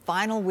its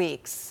final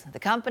weeks. The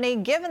company,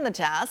 given the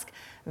task,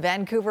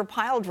 Vancouver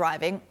Pile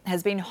Driving,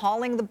 has been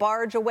hauling the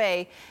barge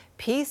away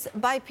piece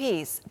by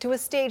piece to a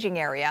staging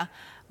area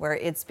where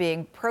it's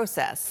being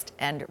processed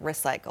and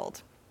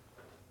recycled.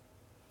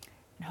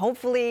 And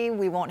hopefully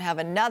we won't have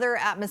another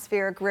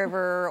atmospheric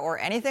river or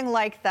anything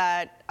like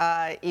that,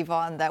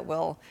 Yvonne, that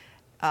will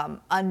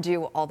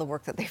undo all the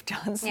work that they've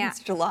done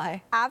since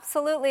July.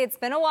 Absolutely. It's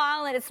been a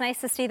while, and it's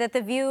nice to see that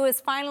the view is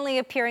finally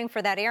appearing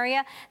for that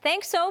area.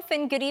 Thanks, Soph,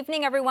 and good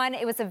evening, everyone.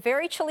 It was a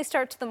very chilly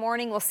start to the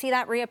morning. We'll see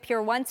that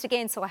reappear once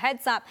again, so a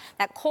heads up.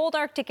 That cold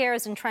Arctic air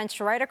is entrenched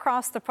right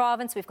across the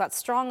province. We've got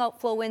strong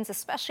outflow winds,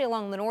 especially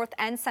along the north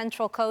and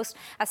central coast.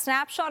 A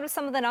snapshot of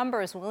some of the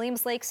numbers.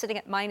 Williams Lake sitting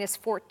at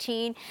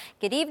 -14.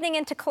 Good evening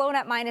into Kelowna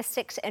at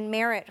 -6, and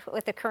Merritt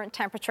with the current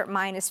temperature at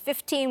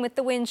 -15. With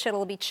the wind chill,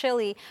 it'll be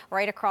chilly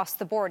right across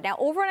the board. Now,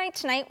 overnight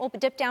tonight, we'll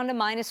dip down to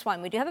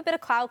 -1. We do have a bit of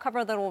cloud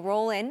cover that will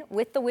roll in.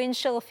 With the wind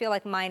chill, it'll feel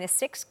like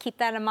 -6. Keep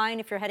that in mind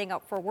if you're heading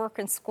out for work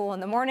and school in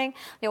the morning.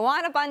 You'll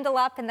want to bundle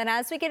up, and then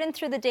as we get in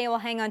through the day, we'll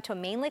hang on to a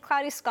mainly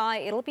cloudy sky.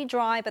 It'll be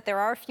dry, but there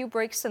are a few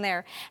breaks in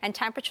there, and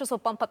temperatures will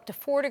bump up to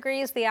 4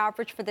 degrees. The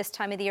average for this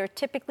time of the year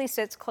typically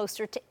sits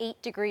closer to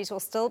 8 degrees. We'll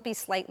still be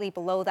slightly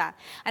below that.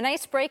 A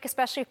nice break,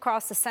 especially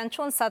across the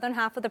central and southern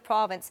half of the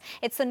province.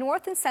 It's the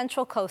north and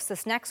central coast.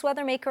 This next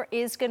weather maker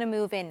is going to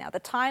move in. Now, the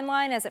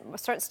timeline as it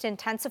starts to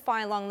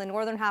intensify along the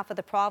northern half of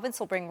the province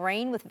will bring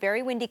rain with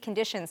very windy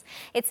conditions.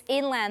 It's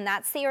inland.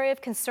 That's the area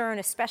of concern,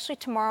 especially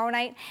tomorrow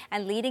night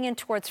and leading in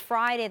towards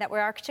Friday, that we're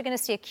actually going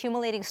to see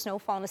accumulating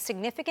snowfall in a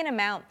significant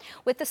amount.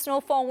 With the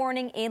snowfall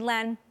warning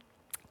inland,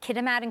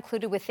 Kitimat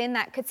included within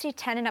that, could see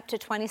 10 and up to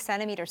 20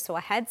 centimeters. So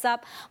a heads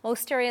up.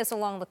 Most areas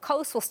along the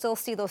coast will still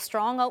see those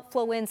strong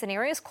outflow winds, and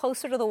areas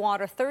closer to the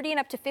water, 30 and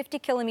up to 50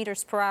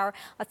 kilometers per hour.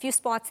 A few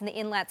spots in the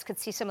inlets could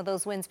see some of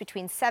those winds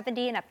between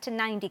 70 and up to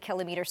 90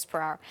 kilometers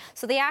per hour.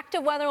 So the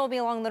active weather will be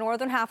along the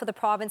northern half of the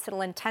province. It'll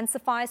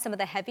intensify. Some of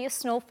the heaviest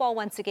snowfall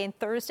once again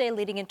Thursday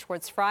leading in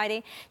towards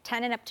Friday,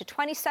 10 and up to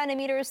 20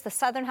 centimeters. The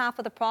southern half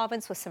of the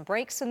province with some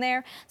breaks in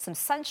there, some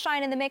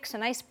sunshine in the mix, a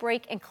nice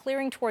break and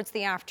clearing towards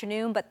the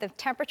afternoon, but the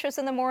temperatures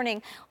in the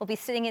morning will be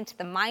sitting into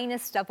the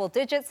minus double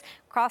digits.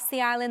 Across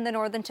the island, the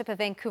northern tip of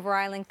Vancouver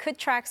Island could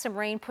track some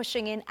rain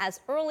pushing in as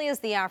early as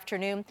the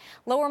afternoon.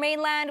 Lower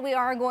mainland, we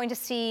are going to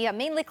see a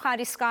mainly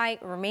cloudy sky,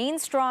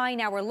 remains dry.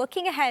 Now we're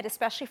looking ahead,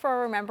 especially for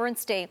our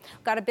Remembrance Day.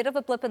 We've got a bit of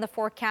a blip in the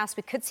forecast.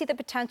 We could see the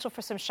potential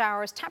for some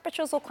showers.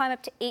 Temperatures will climb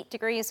up to 8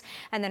 degrees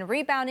and then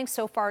rebounding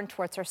so far and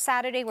towards our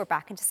Saturday. We're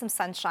back into some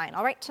sunshine.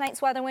 All right,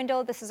 tonight's weather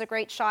window. This is a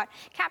great shot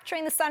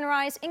capturing the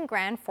sunrise in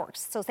Grand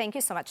Forks. So thank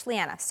you so much,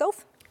 Leanna.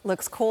 Soph?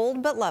 Looks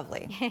cold but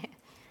lovely.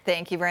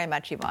 Thank you very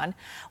much, Yvonne.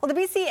 Well, the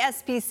BC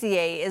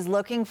SPCA is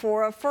looking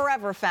for a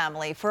forever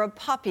family for a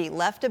puppy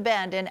left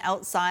abandoned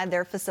outside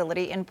their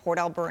facility in Port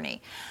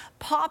Alberni.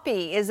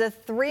 Poppy is a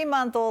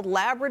 3-month-old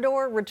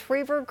Labrador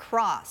Retriever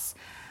cross.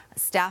 A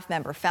staff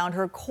member found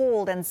her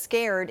cold and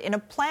scared in a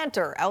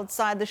planter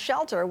outside the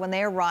shelter when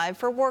they arrived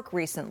for work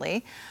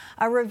recently.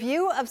 A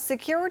review of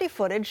security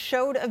footage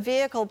showed a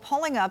vehicle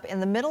pulling up in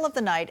the middle of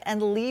the night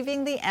and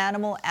leaving the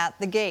animal at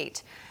the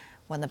gate.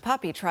 When the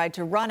puppy tried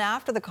to run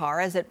after the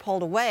car as it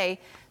pulled away,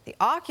 the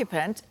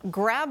occupant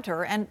grabbed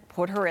her and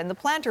put her in the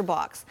planter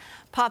box.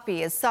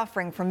 Puppy is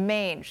suffering from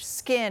mange,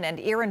 skin and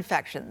ear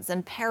infections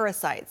and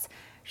parasites.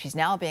 She's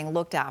now being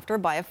looked after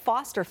by a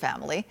foster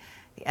family.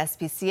 The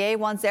SPCA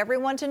wants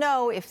everyone to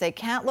know if they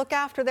can't look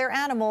after their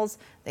animals,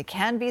 they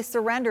can be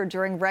surrendered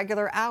during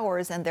regular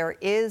hours, and there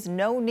is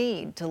no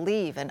need to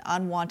leave an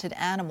unwanted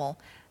animal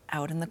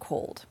out in the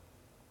cold.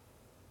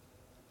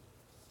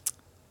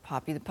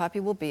 The puppy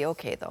will be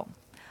okay, though.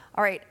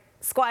 All right,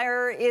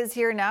 Squire is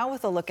here now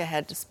with a look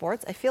ahead to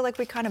sports. I feel like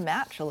we kind of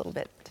match a little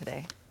bit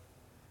today.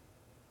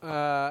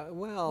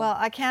 Well,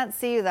 I can't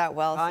see you that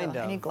well, so kind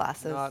of. I need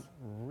glasses. Not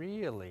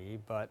really,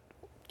 but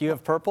do you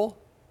have purple?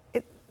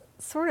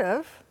 Sort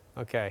of.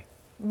 Okay.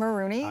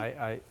 Maroony.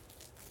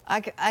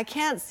 I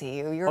can't see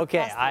you. You're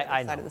okay. across the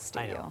other side of the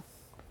studio. I know.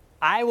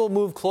 I will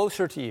move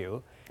closer to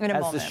you in a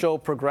as moment. the show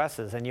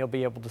progresses, and you'll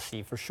be able to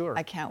see for sure.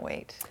 I can't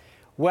wait.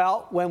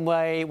 Well,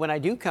 when I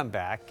do come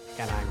back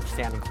and I'm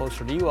standing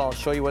closer to you, I'll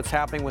show you what's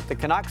happening with the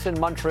Canucks in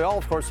Montreal.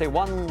 Of course, they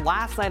won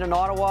last night in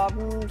Ottawa.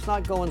 It's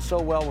not going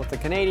so well with the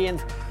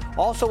Canadiens.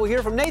 Also, we'll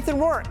hear from Nathan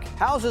Rourke.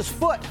 How's his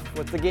foot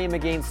with the game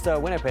against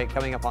Winnipeg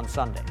coming up on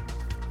Sunday?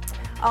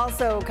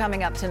 Also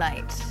coming up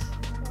tonight.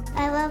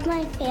 I love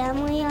my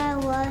family. I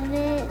love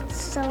it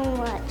so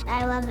much.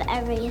 I love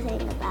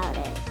everything about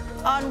it.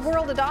 On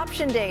World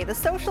Adoption Day, the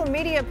social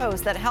media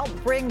post that helped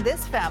bring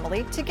this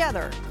family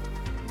together.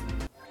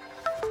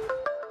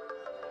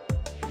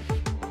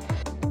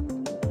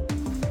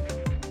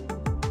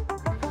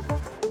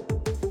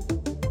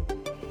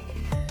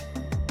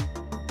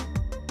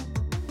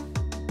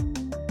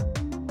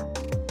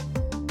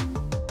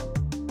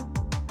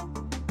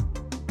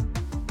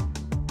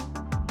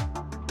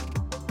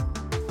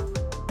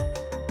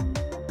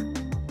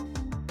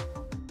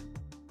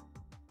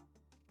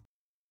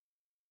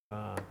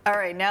 All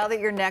right, now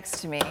that you're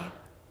next to me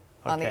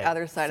on the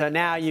other side so of the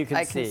now you can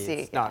I see. Can see.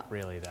 It's not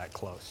really that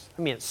close.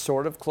 I mean, it's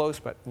sort of close,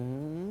 but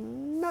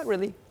not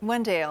really.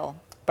 Wendale.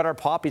 But our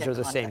poppies are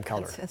the same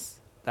color.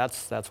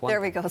 That's one. There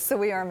we go. So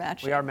we are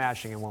matching. We are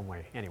matching in one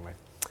way. Anyway,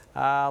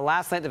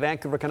 last night the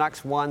Vancouver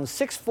Canucks won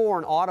 6-4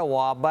 in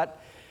Ottawa,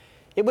 but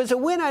it was a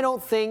win I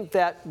don't think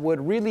that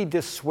would really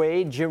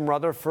dissuade Jim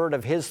Rutherford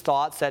of his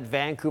thoughts that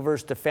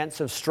Vancouver's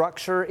defensive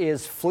structure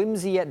is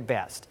flimsy at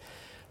best.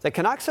 The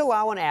Canucks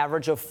allow an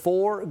average of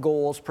 4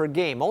 goals per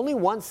game. Only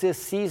once this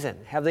season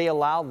have they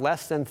allowed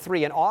less than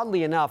 3, and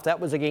oddly enough,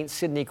 that was against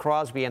Sidney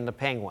Crosby and the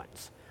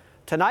Penguins.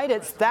 Tonight,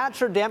 it's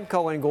Thatcher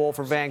Demko in goal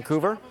for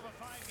Vancouver,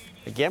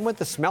 again with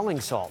the smelling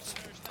salts.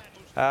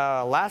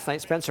 Last night,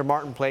 Spencer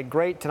Martin played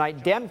great. Tonight,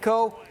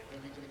 Demko,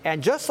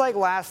 and just like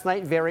last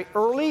night, very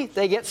early,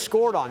 they get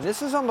scored on.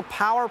 This is on the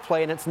power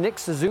play, and it's Nick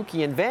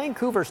Suzuki, and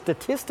Vancouver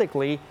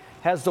statistically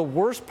has the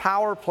worst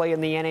power play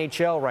in the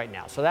NHL right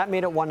now. So that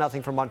made it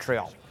 1-0 for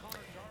Montreal.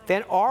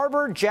 Then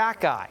Arbor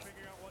Xhekaj,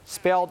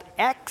 spelled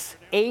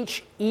Xhekaj.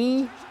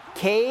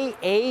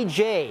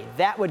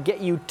 That would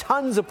get you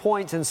tons of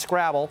points in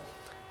Scrabble.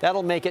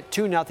 That'll make it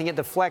 2-0. It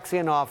deflects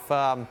in off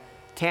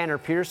Tanner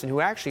Pearson,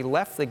 who actually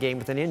left the game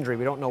with an injury.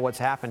 We don't know what's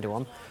happened to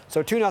him.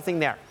 So 2-0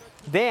 there.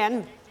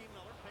 Then,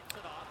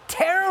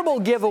 terrible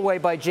giveaway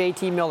by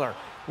JT Miller.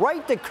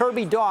 Right to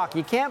Kirby Dach.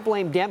 You can't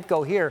blame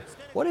Demko here.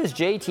 What is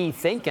JT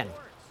thinking?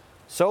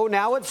 So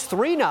now it's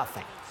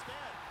 3-0.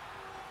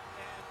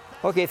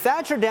 Okay,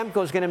 Thatcher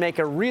Demko is going to make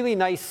a really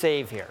nice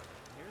save here.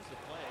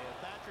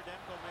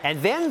 And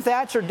then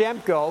Thatcher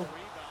Demko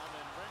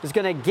is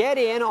going to get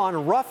in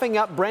on roughing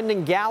up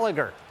Brendan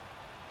Gallagher.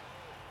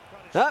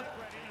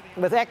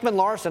 With Ekman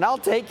Larsson. I'll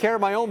take care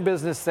of my own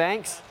business,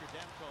 thanks.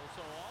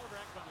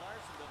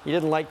 He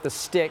didn't like the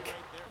stick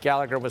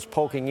Gallagher was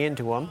poking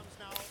into him.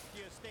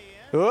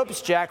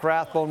 Oops, Jack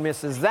Rathbone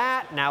misses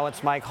that. Now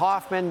it's Mike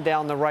Hoffman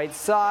down the right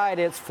side.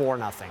 It's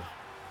 4-0.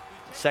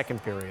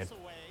 Second period.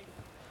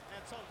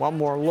 One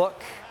more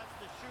look.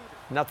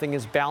 Nothing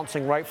is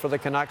bouncing right for the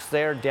Canucks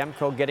there.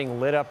 Demko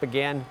getting lit up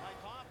again.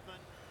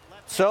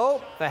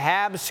 So the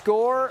Habs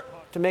score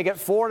to make it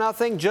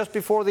 4-0 just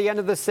before the end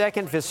of the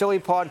second. Vasily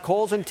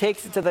Podkolzin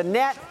takes it to the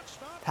net.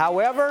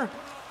 However,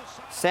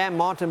 Sam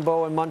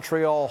Montembeault in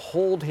Montreal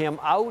hold him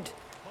out.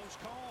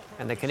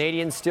 And the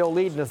Canadiens still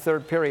lead in the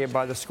third period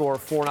by the score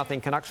of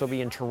 4-0. Canucks will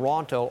be in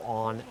Toronto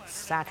on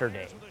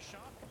Saturday.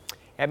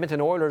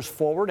 Edmonton Oilers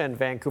forward and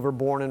Vancouver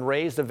born and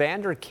raised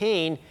Evander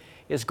Kane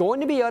is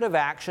going to be out of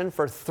action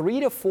for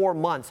 3 to 4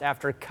 months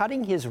after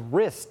cutting his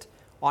wrist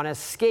on a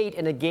skate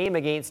in a game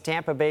against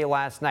Tampa Bay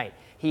last night.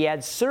 He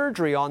had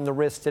surgery on the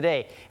wrist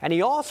today. And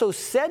he also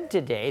said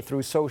today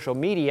through social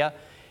media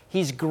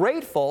He's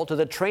grateful to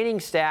the training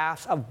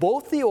staffs of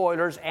both the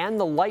Oilers and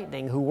the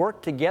Lightning who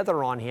worked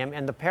together on him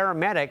and the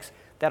paramedics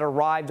that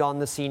arrived on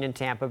the scene in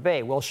Tampa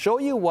Bay. We'll show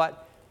you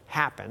what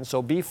happened,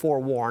 so be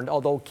forewarned,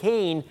 although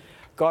Kane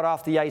got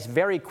off the ice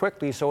very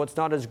quickly, so it's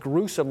not as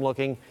gruesome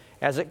looking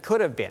as it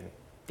could have been.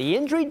 The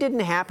injury didn't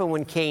happen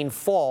when Kane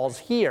falls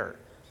here,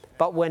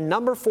 but when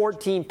number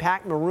 14,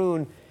 Pat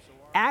Maroon,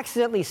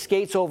 accidentally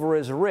skates over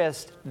his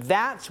wrist,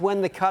 that's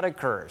when the cut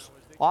occurs.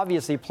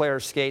 Obviously,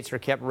 players' skates are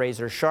kept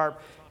razor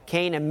sharp.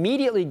 Kane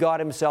immediately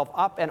got himself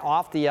up and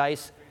off the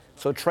ice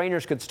so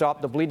trainers could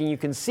stop the bleeding. You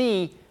can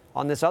see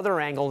on this other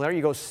angle, there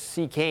you go,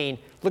 see Kane.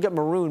 Look at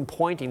Maroon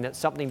pointing that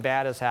something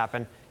bad has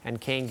happened, and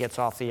Kane gets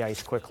off the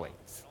ice quickly.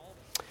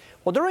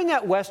 Well, during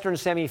that Western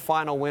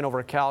semifinal win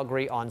over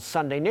Calgary on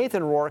Sunday,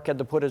 Nathan Rourke had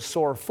to put his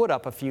sore foot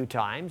up a few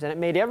times, and it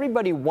made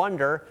everybody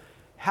wonder,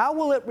 how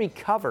will it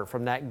recover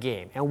from that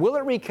game? And will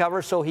it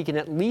recover so he can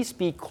at least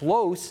be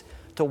close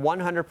to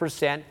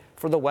 100%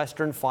 for the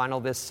Western final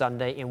this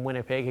Sunday in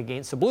Winnipeg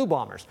against the Blue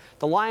Bombers?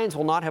 The Lions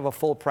will not have a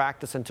full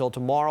practice until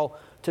tomorrow.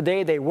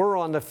 Today they were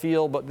on the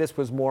field, but this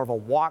was more of a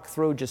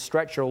walkthrough, just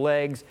stretch your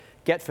legs,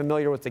 get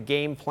familiar with the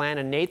game plan,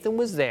 and Nathan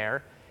was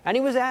there, and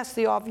he was asked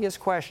the obvious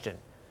question.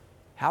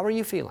 How are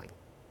you feeling?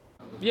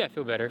 Yeah, I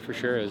feel better for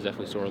sure. I was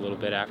definitely sore a little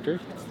bit after.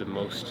 It's the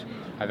most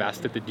I've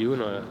asked it to do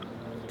in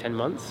 10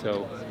 months,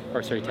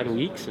 10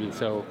 weeks, and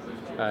so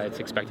it's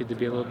expected to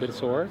be a little bit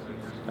sore.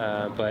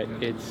 But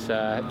it's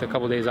the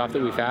couple of days off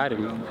that we've had,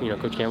 and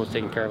Coach Campbell's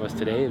taking care of us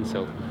today, and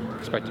so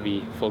expect to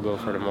be full go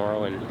for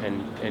tomorrow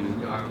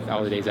and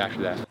all the days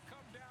after that.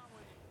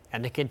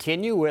 And to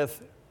continue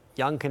with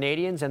young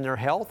Canadians and their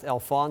health,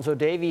 Alphonso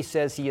Davies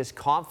says he is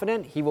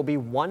confident he will be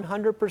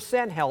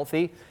 100%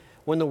 healthy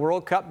when the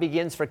World Cup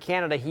begins for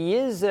Canada. He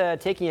is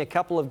taking a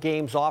couple of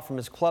games off from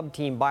his club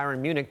team, Bayern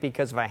Munich,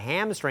 because of a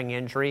hamstring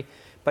injury,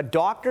 but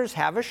doctors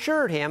have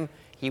assured him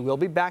he will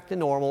be back to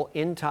normal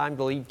in time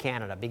to lead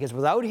Canada, because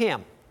without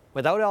him,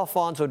 without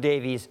Alphonso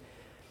Davies,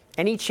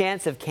 any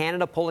chance of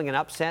Canada pulling an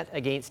upset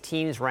against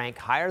teams ranked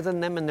higher than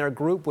them in their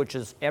group, which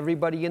is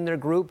everybody in their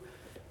group,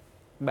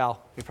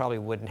 well, we probably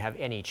wouldn't have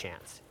any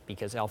chance,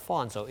 because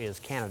Alphonso is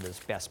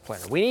Canada's best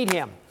player. We need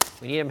him.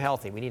 We need him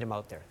healthy. We need him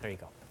out there. There you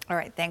go. All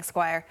right, thanks,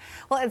 Squire.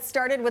 Well, it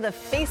started with a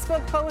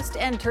Facebook post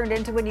and turned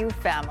into a new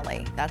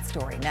family. That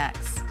story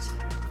next.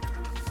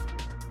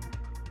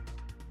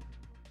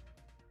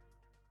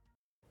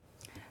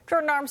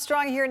 Jordan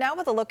Armstrong here now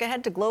with a look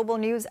ahead to Global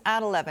News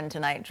at 11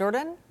 tonight.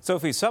 Jordan?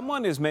 Sophie,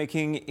 someone is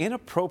making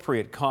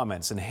inappropriate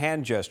comments and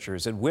hand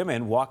gestures at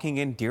women walking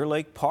in Deer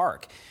Lake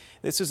Park.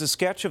 This is a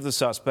sketch of the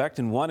suspect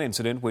in one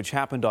incident which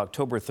happened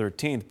October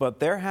 13th, but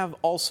there have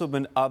also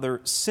been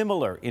other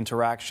similar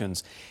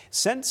interactions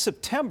since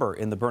September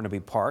in the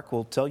Burnaby Park.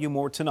 We'll tell you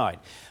more tonight.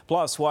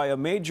 Plus, why a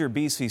major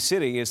BC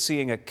city is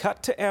seeing a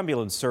cut to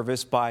ambulance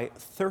service by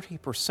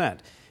 30%.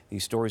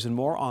 These stories and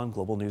more on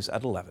Global News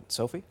at 11.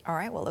 Sophie? All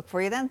right, we'll look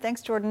for you then.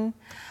 Thanks, Jordan.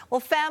 Well,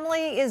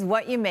 family is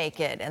what you make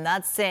it, and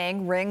that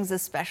saying rings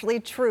especially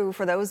true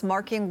for those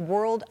marking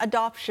World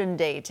Adoption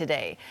Day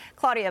today.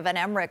 Claudia Van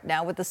Emmerich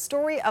now with the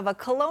story of a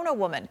Kelowna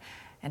woman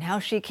and how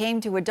she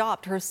came to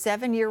adopt her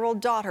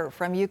 7-year-old daughter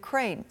from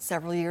Ukraine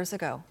several years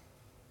ago.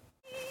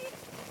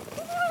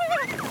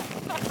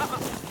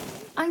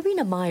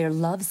 Irina Meyer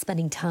loves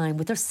spending time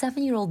with her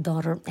 7-year-old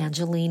daughter,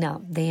 Angelina.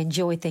 They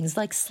enjoy things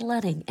like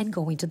sledding and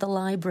going to the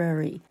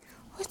library.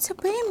 What's a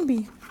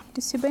baby?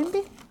 Is a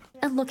baby?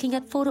 And looking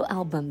at photo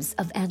albums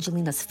of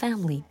Angelina's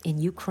family in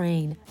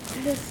Ukraine.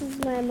 This is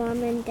my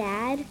mom and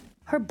dad.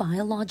 Her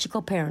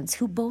biological parents,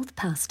 who both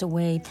passed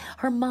away.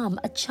 Her mom,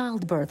 a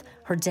childbirth.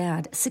 Her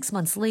dad, 6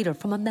 months later,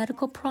 from a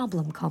medical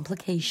problem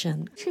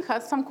complication. She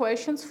had some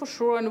questions for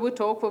sure, and we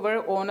talk. We're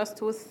very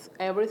honest with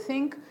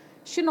everything.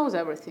 She knows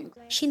everything.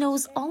 She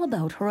knows all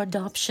about her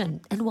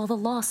adoption, and while the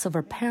loss of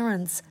her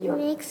parents It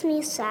makes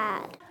me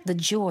sad. The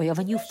joy of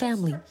a new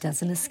family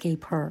doesn't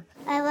escape her.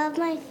 I love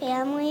my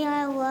family.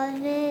 I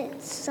love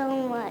it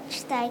so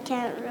much that I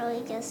can't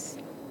really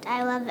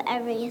I love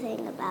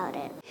everything about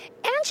it.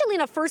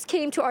 Angelina first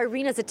came to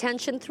Irina's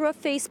attention through a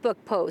Facebook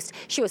post.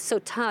 She was so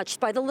touched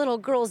by the little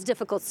girl's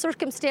difficult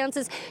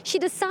circumstances, she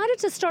decided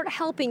to start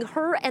helping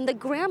her and the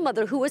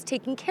grandmother who was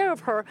taking care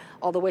of her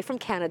all the way from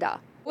Canada.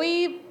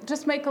 We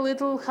just make a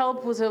little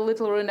help with a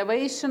little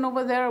renovation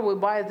over there. We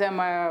buy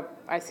them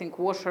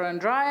washer and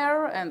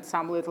dryer and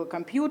some little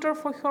computer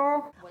for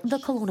her. The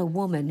Kelowna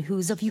woman,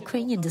 who's of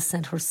Ukrainian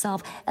descent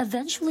herself,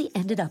 eventually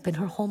ended up in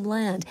her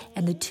homeland,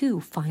 and the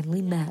two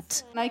finally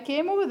met. I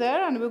came over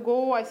there, and we go,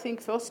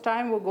 first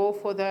time we go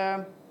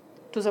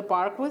to the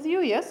park with you,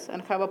 yes,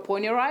 and have a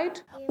pony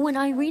ride. When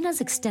Irina's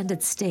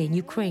extended stay in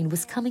Ukraine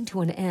was coming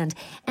to an end,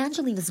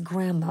 Angelina's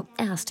grandma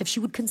asked if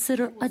she would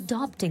consider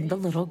adopting the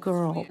little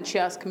girl. She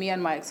asked me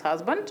and my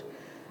ex-husband,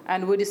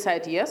 and we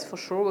decided, yes, for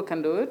sure we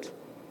can do it,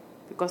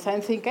 because I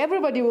think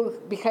everybody will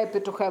be happy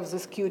to have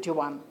this cutie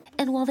one.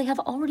 And while they have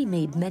already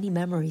made many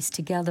memories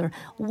together,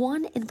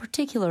 one in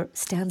particular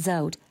stands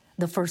out.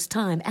 The first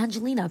time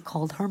Angelina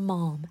called her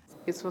mom.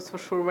 It was for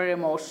sure very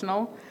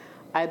emotional.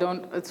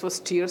 It was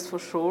tears for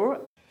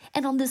sure.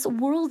 And on this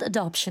World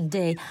Adoption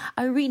Day,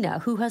 Irina,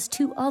 who has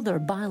 2 other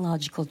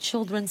biological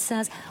children,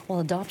 says while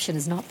adoption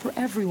is not for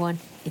everyone,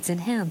 it's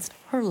enhanced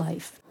her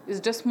life. It's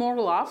just more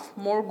love,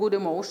 more good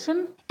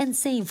emotion. And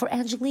same for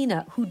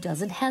Angelina, who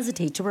doesn't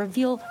hesitate to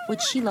reveal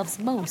what she loves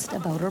most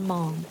about her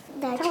mom.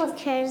 That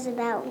she cares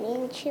about me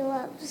and she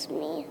loves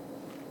me.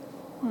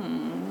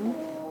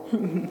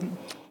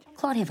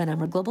 Claudia Van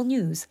Emmer, Global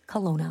News,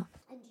 Kelowna.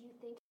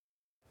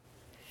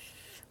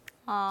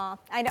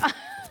 I know.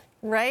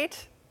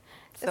 Right?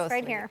 So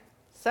right sweet. here.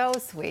 So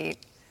sweet.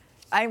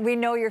 We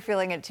know you're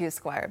feeling it too,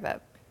 Squire,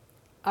 but...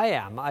 I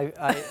am.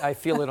 I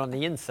feel it on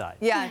the inside.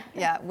 Yeah,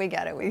 we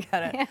get it.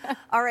 Yeah.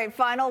 All right,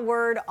 final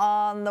word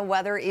on the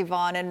weather,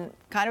 Yvonne, and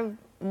kind of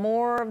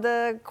more of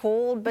the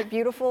cold but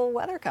beautiful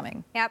weather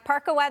coming. Yeah,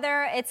 Parka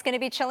weather, it's going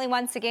to be chilly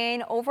once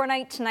again.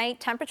 Overnight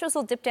tonight, temperatures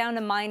will dip down to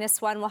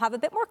 -1. We'll have a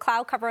bit more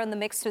cloud cover in the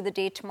mix through the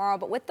day tomorrow,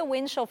 but with the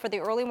wind chill for the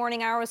early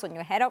morning hours when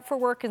you head out for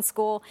work and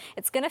school,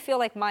 it's going to feel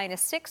like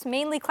 -6,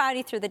 mainly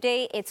cloudy through the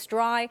day. It's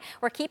dry.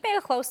 We're keeping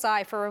a close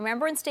eye for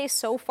Remembrance Day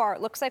so far.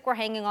 It looks like we're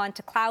hanging on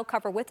to cloud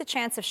cover with a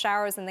chance of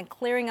showers and then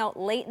clearing out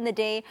late in the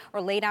day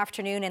or late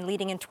afternoon and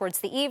leading in towards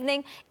the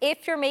evening.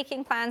 If you're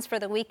making plans for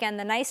the weekend,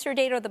 the nicer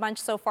date of the bunch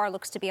so far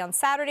looks to be on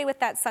Saturday with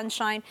that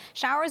sunshine.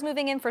 Showers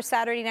moving in for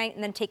Saturday night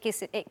and then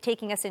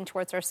taking us in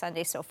towards our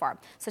Sunday so far.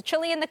 So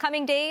chilly in the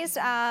coming days,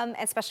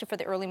 especially for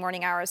the early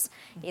morning hours.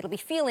 It'll be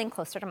feeling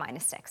closer to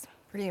 -6.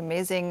 Pretty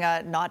amazing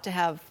not to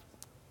have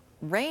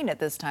rain at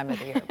this time of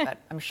the year, but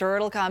I'm sure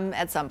it'll come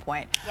at some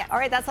point. Yeah. All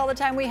right, that's all the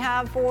time we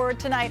have for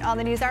tonight on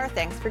the NewsHour.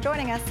 Thanks for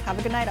joining us. Have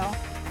a good night, all.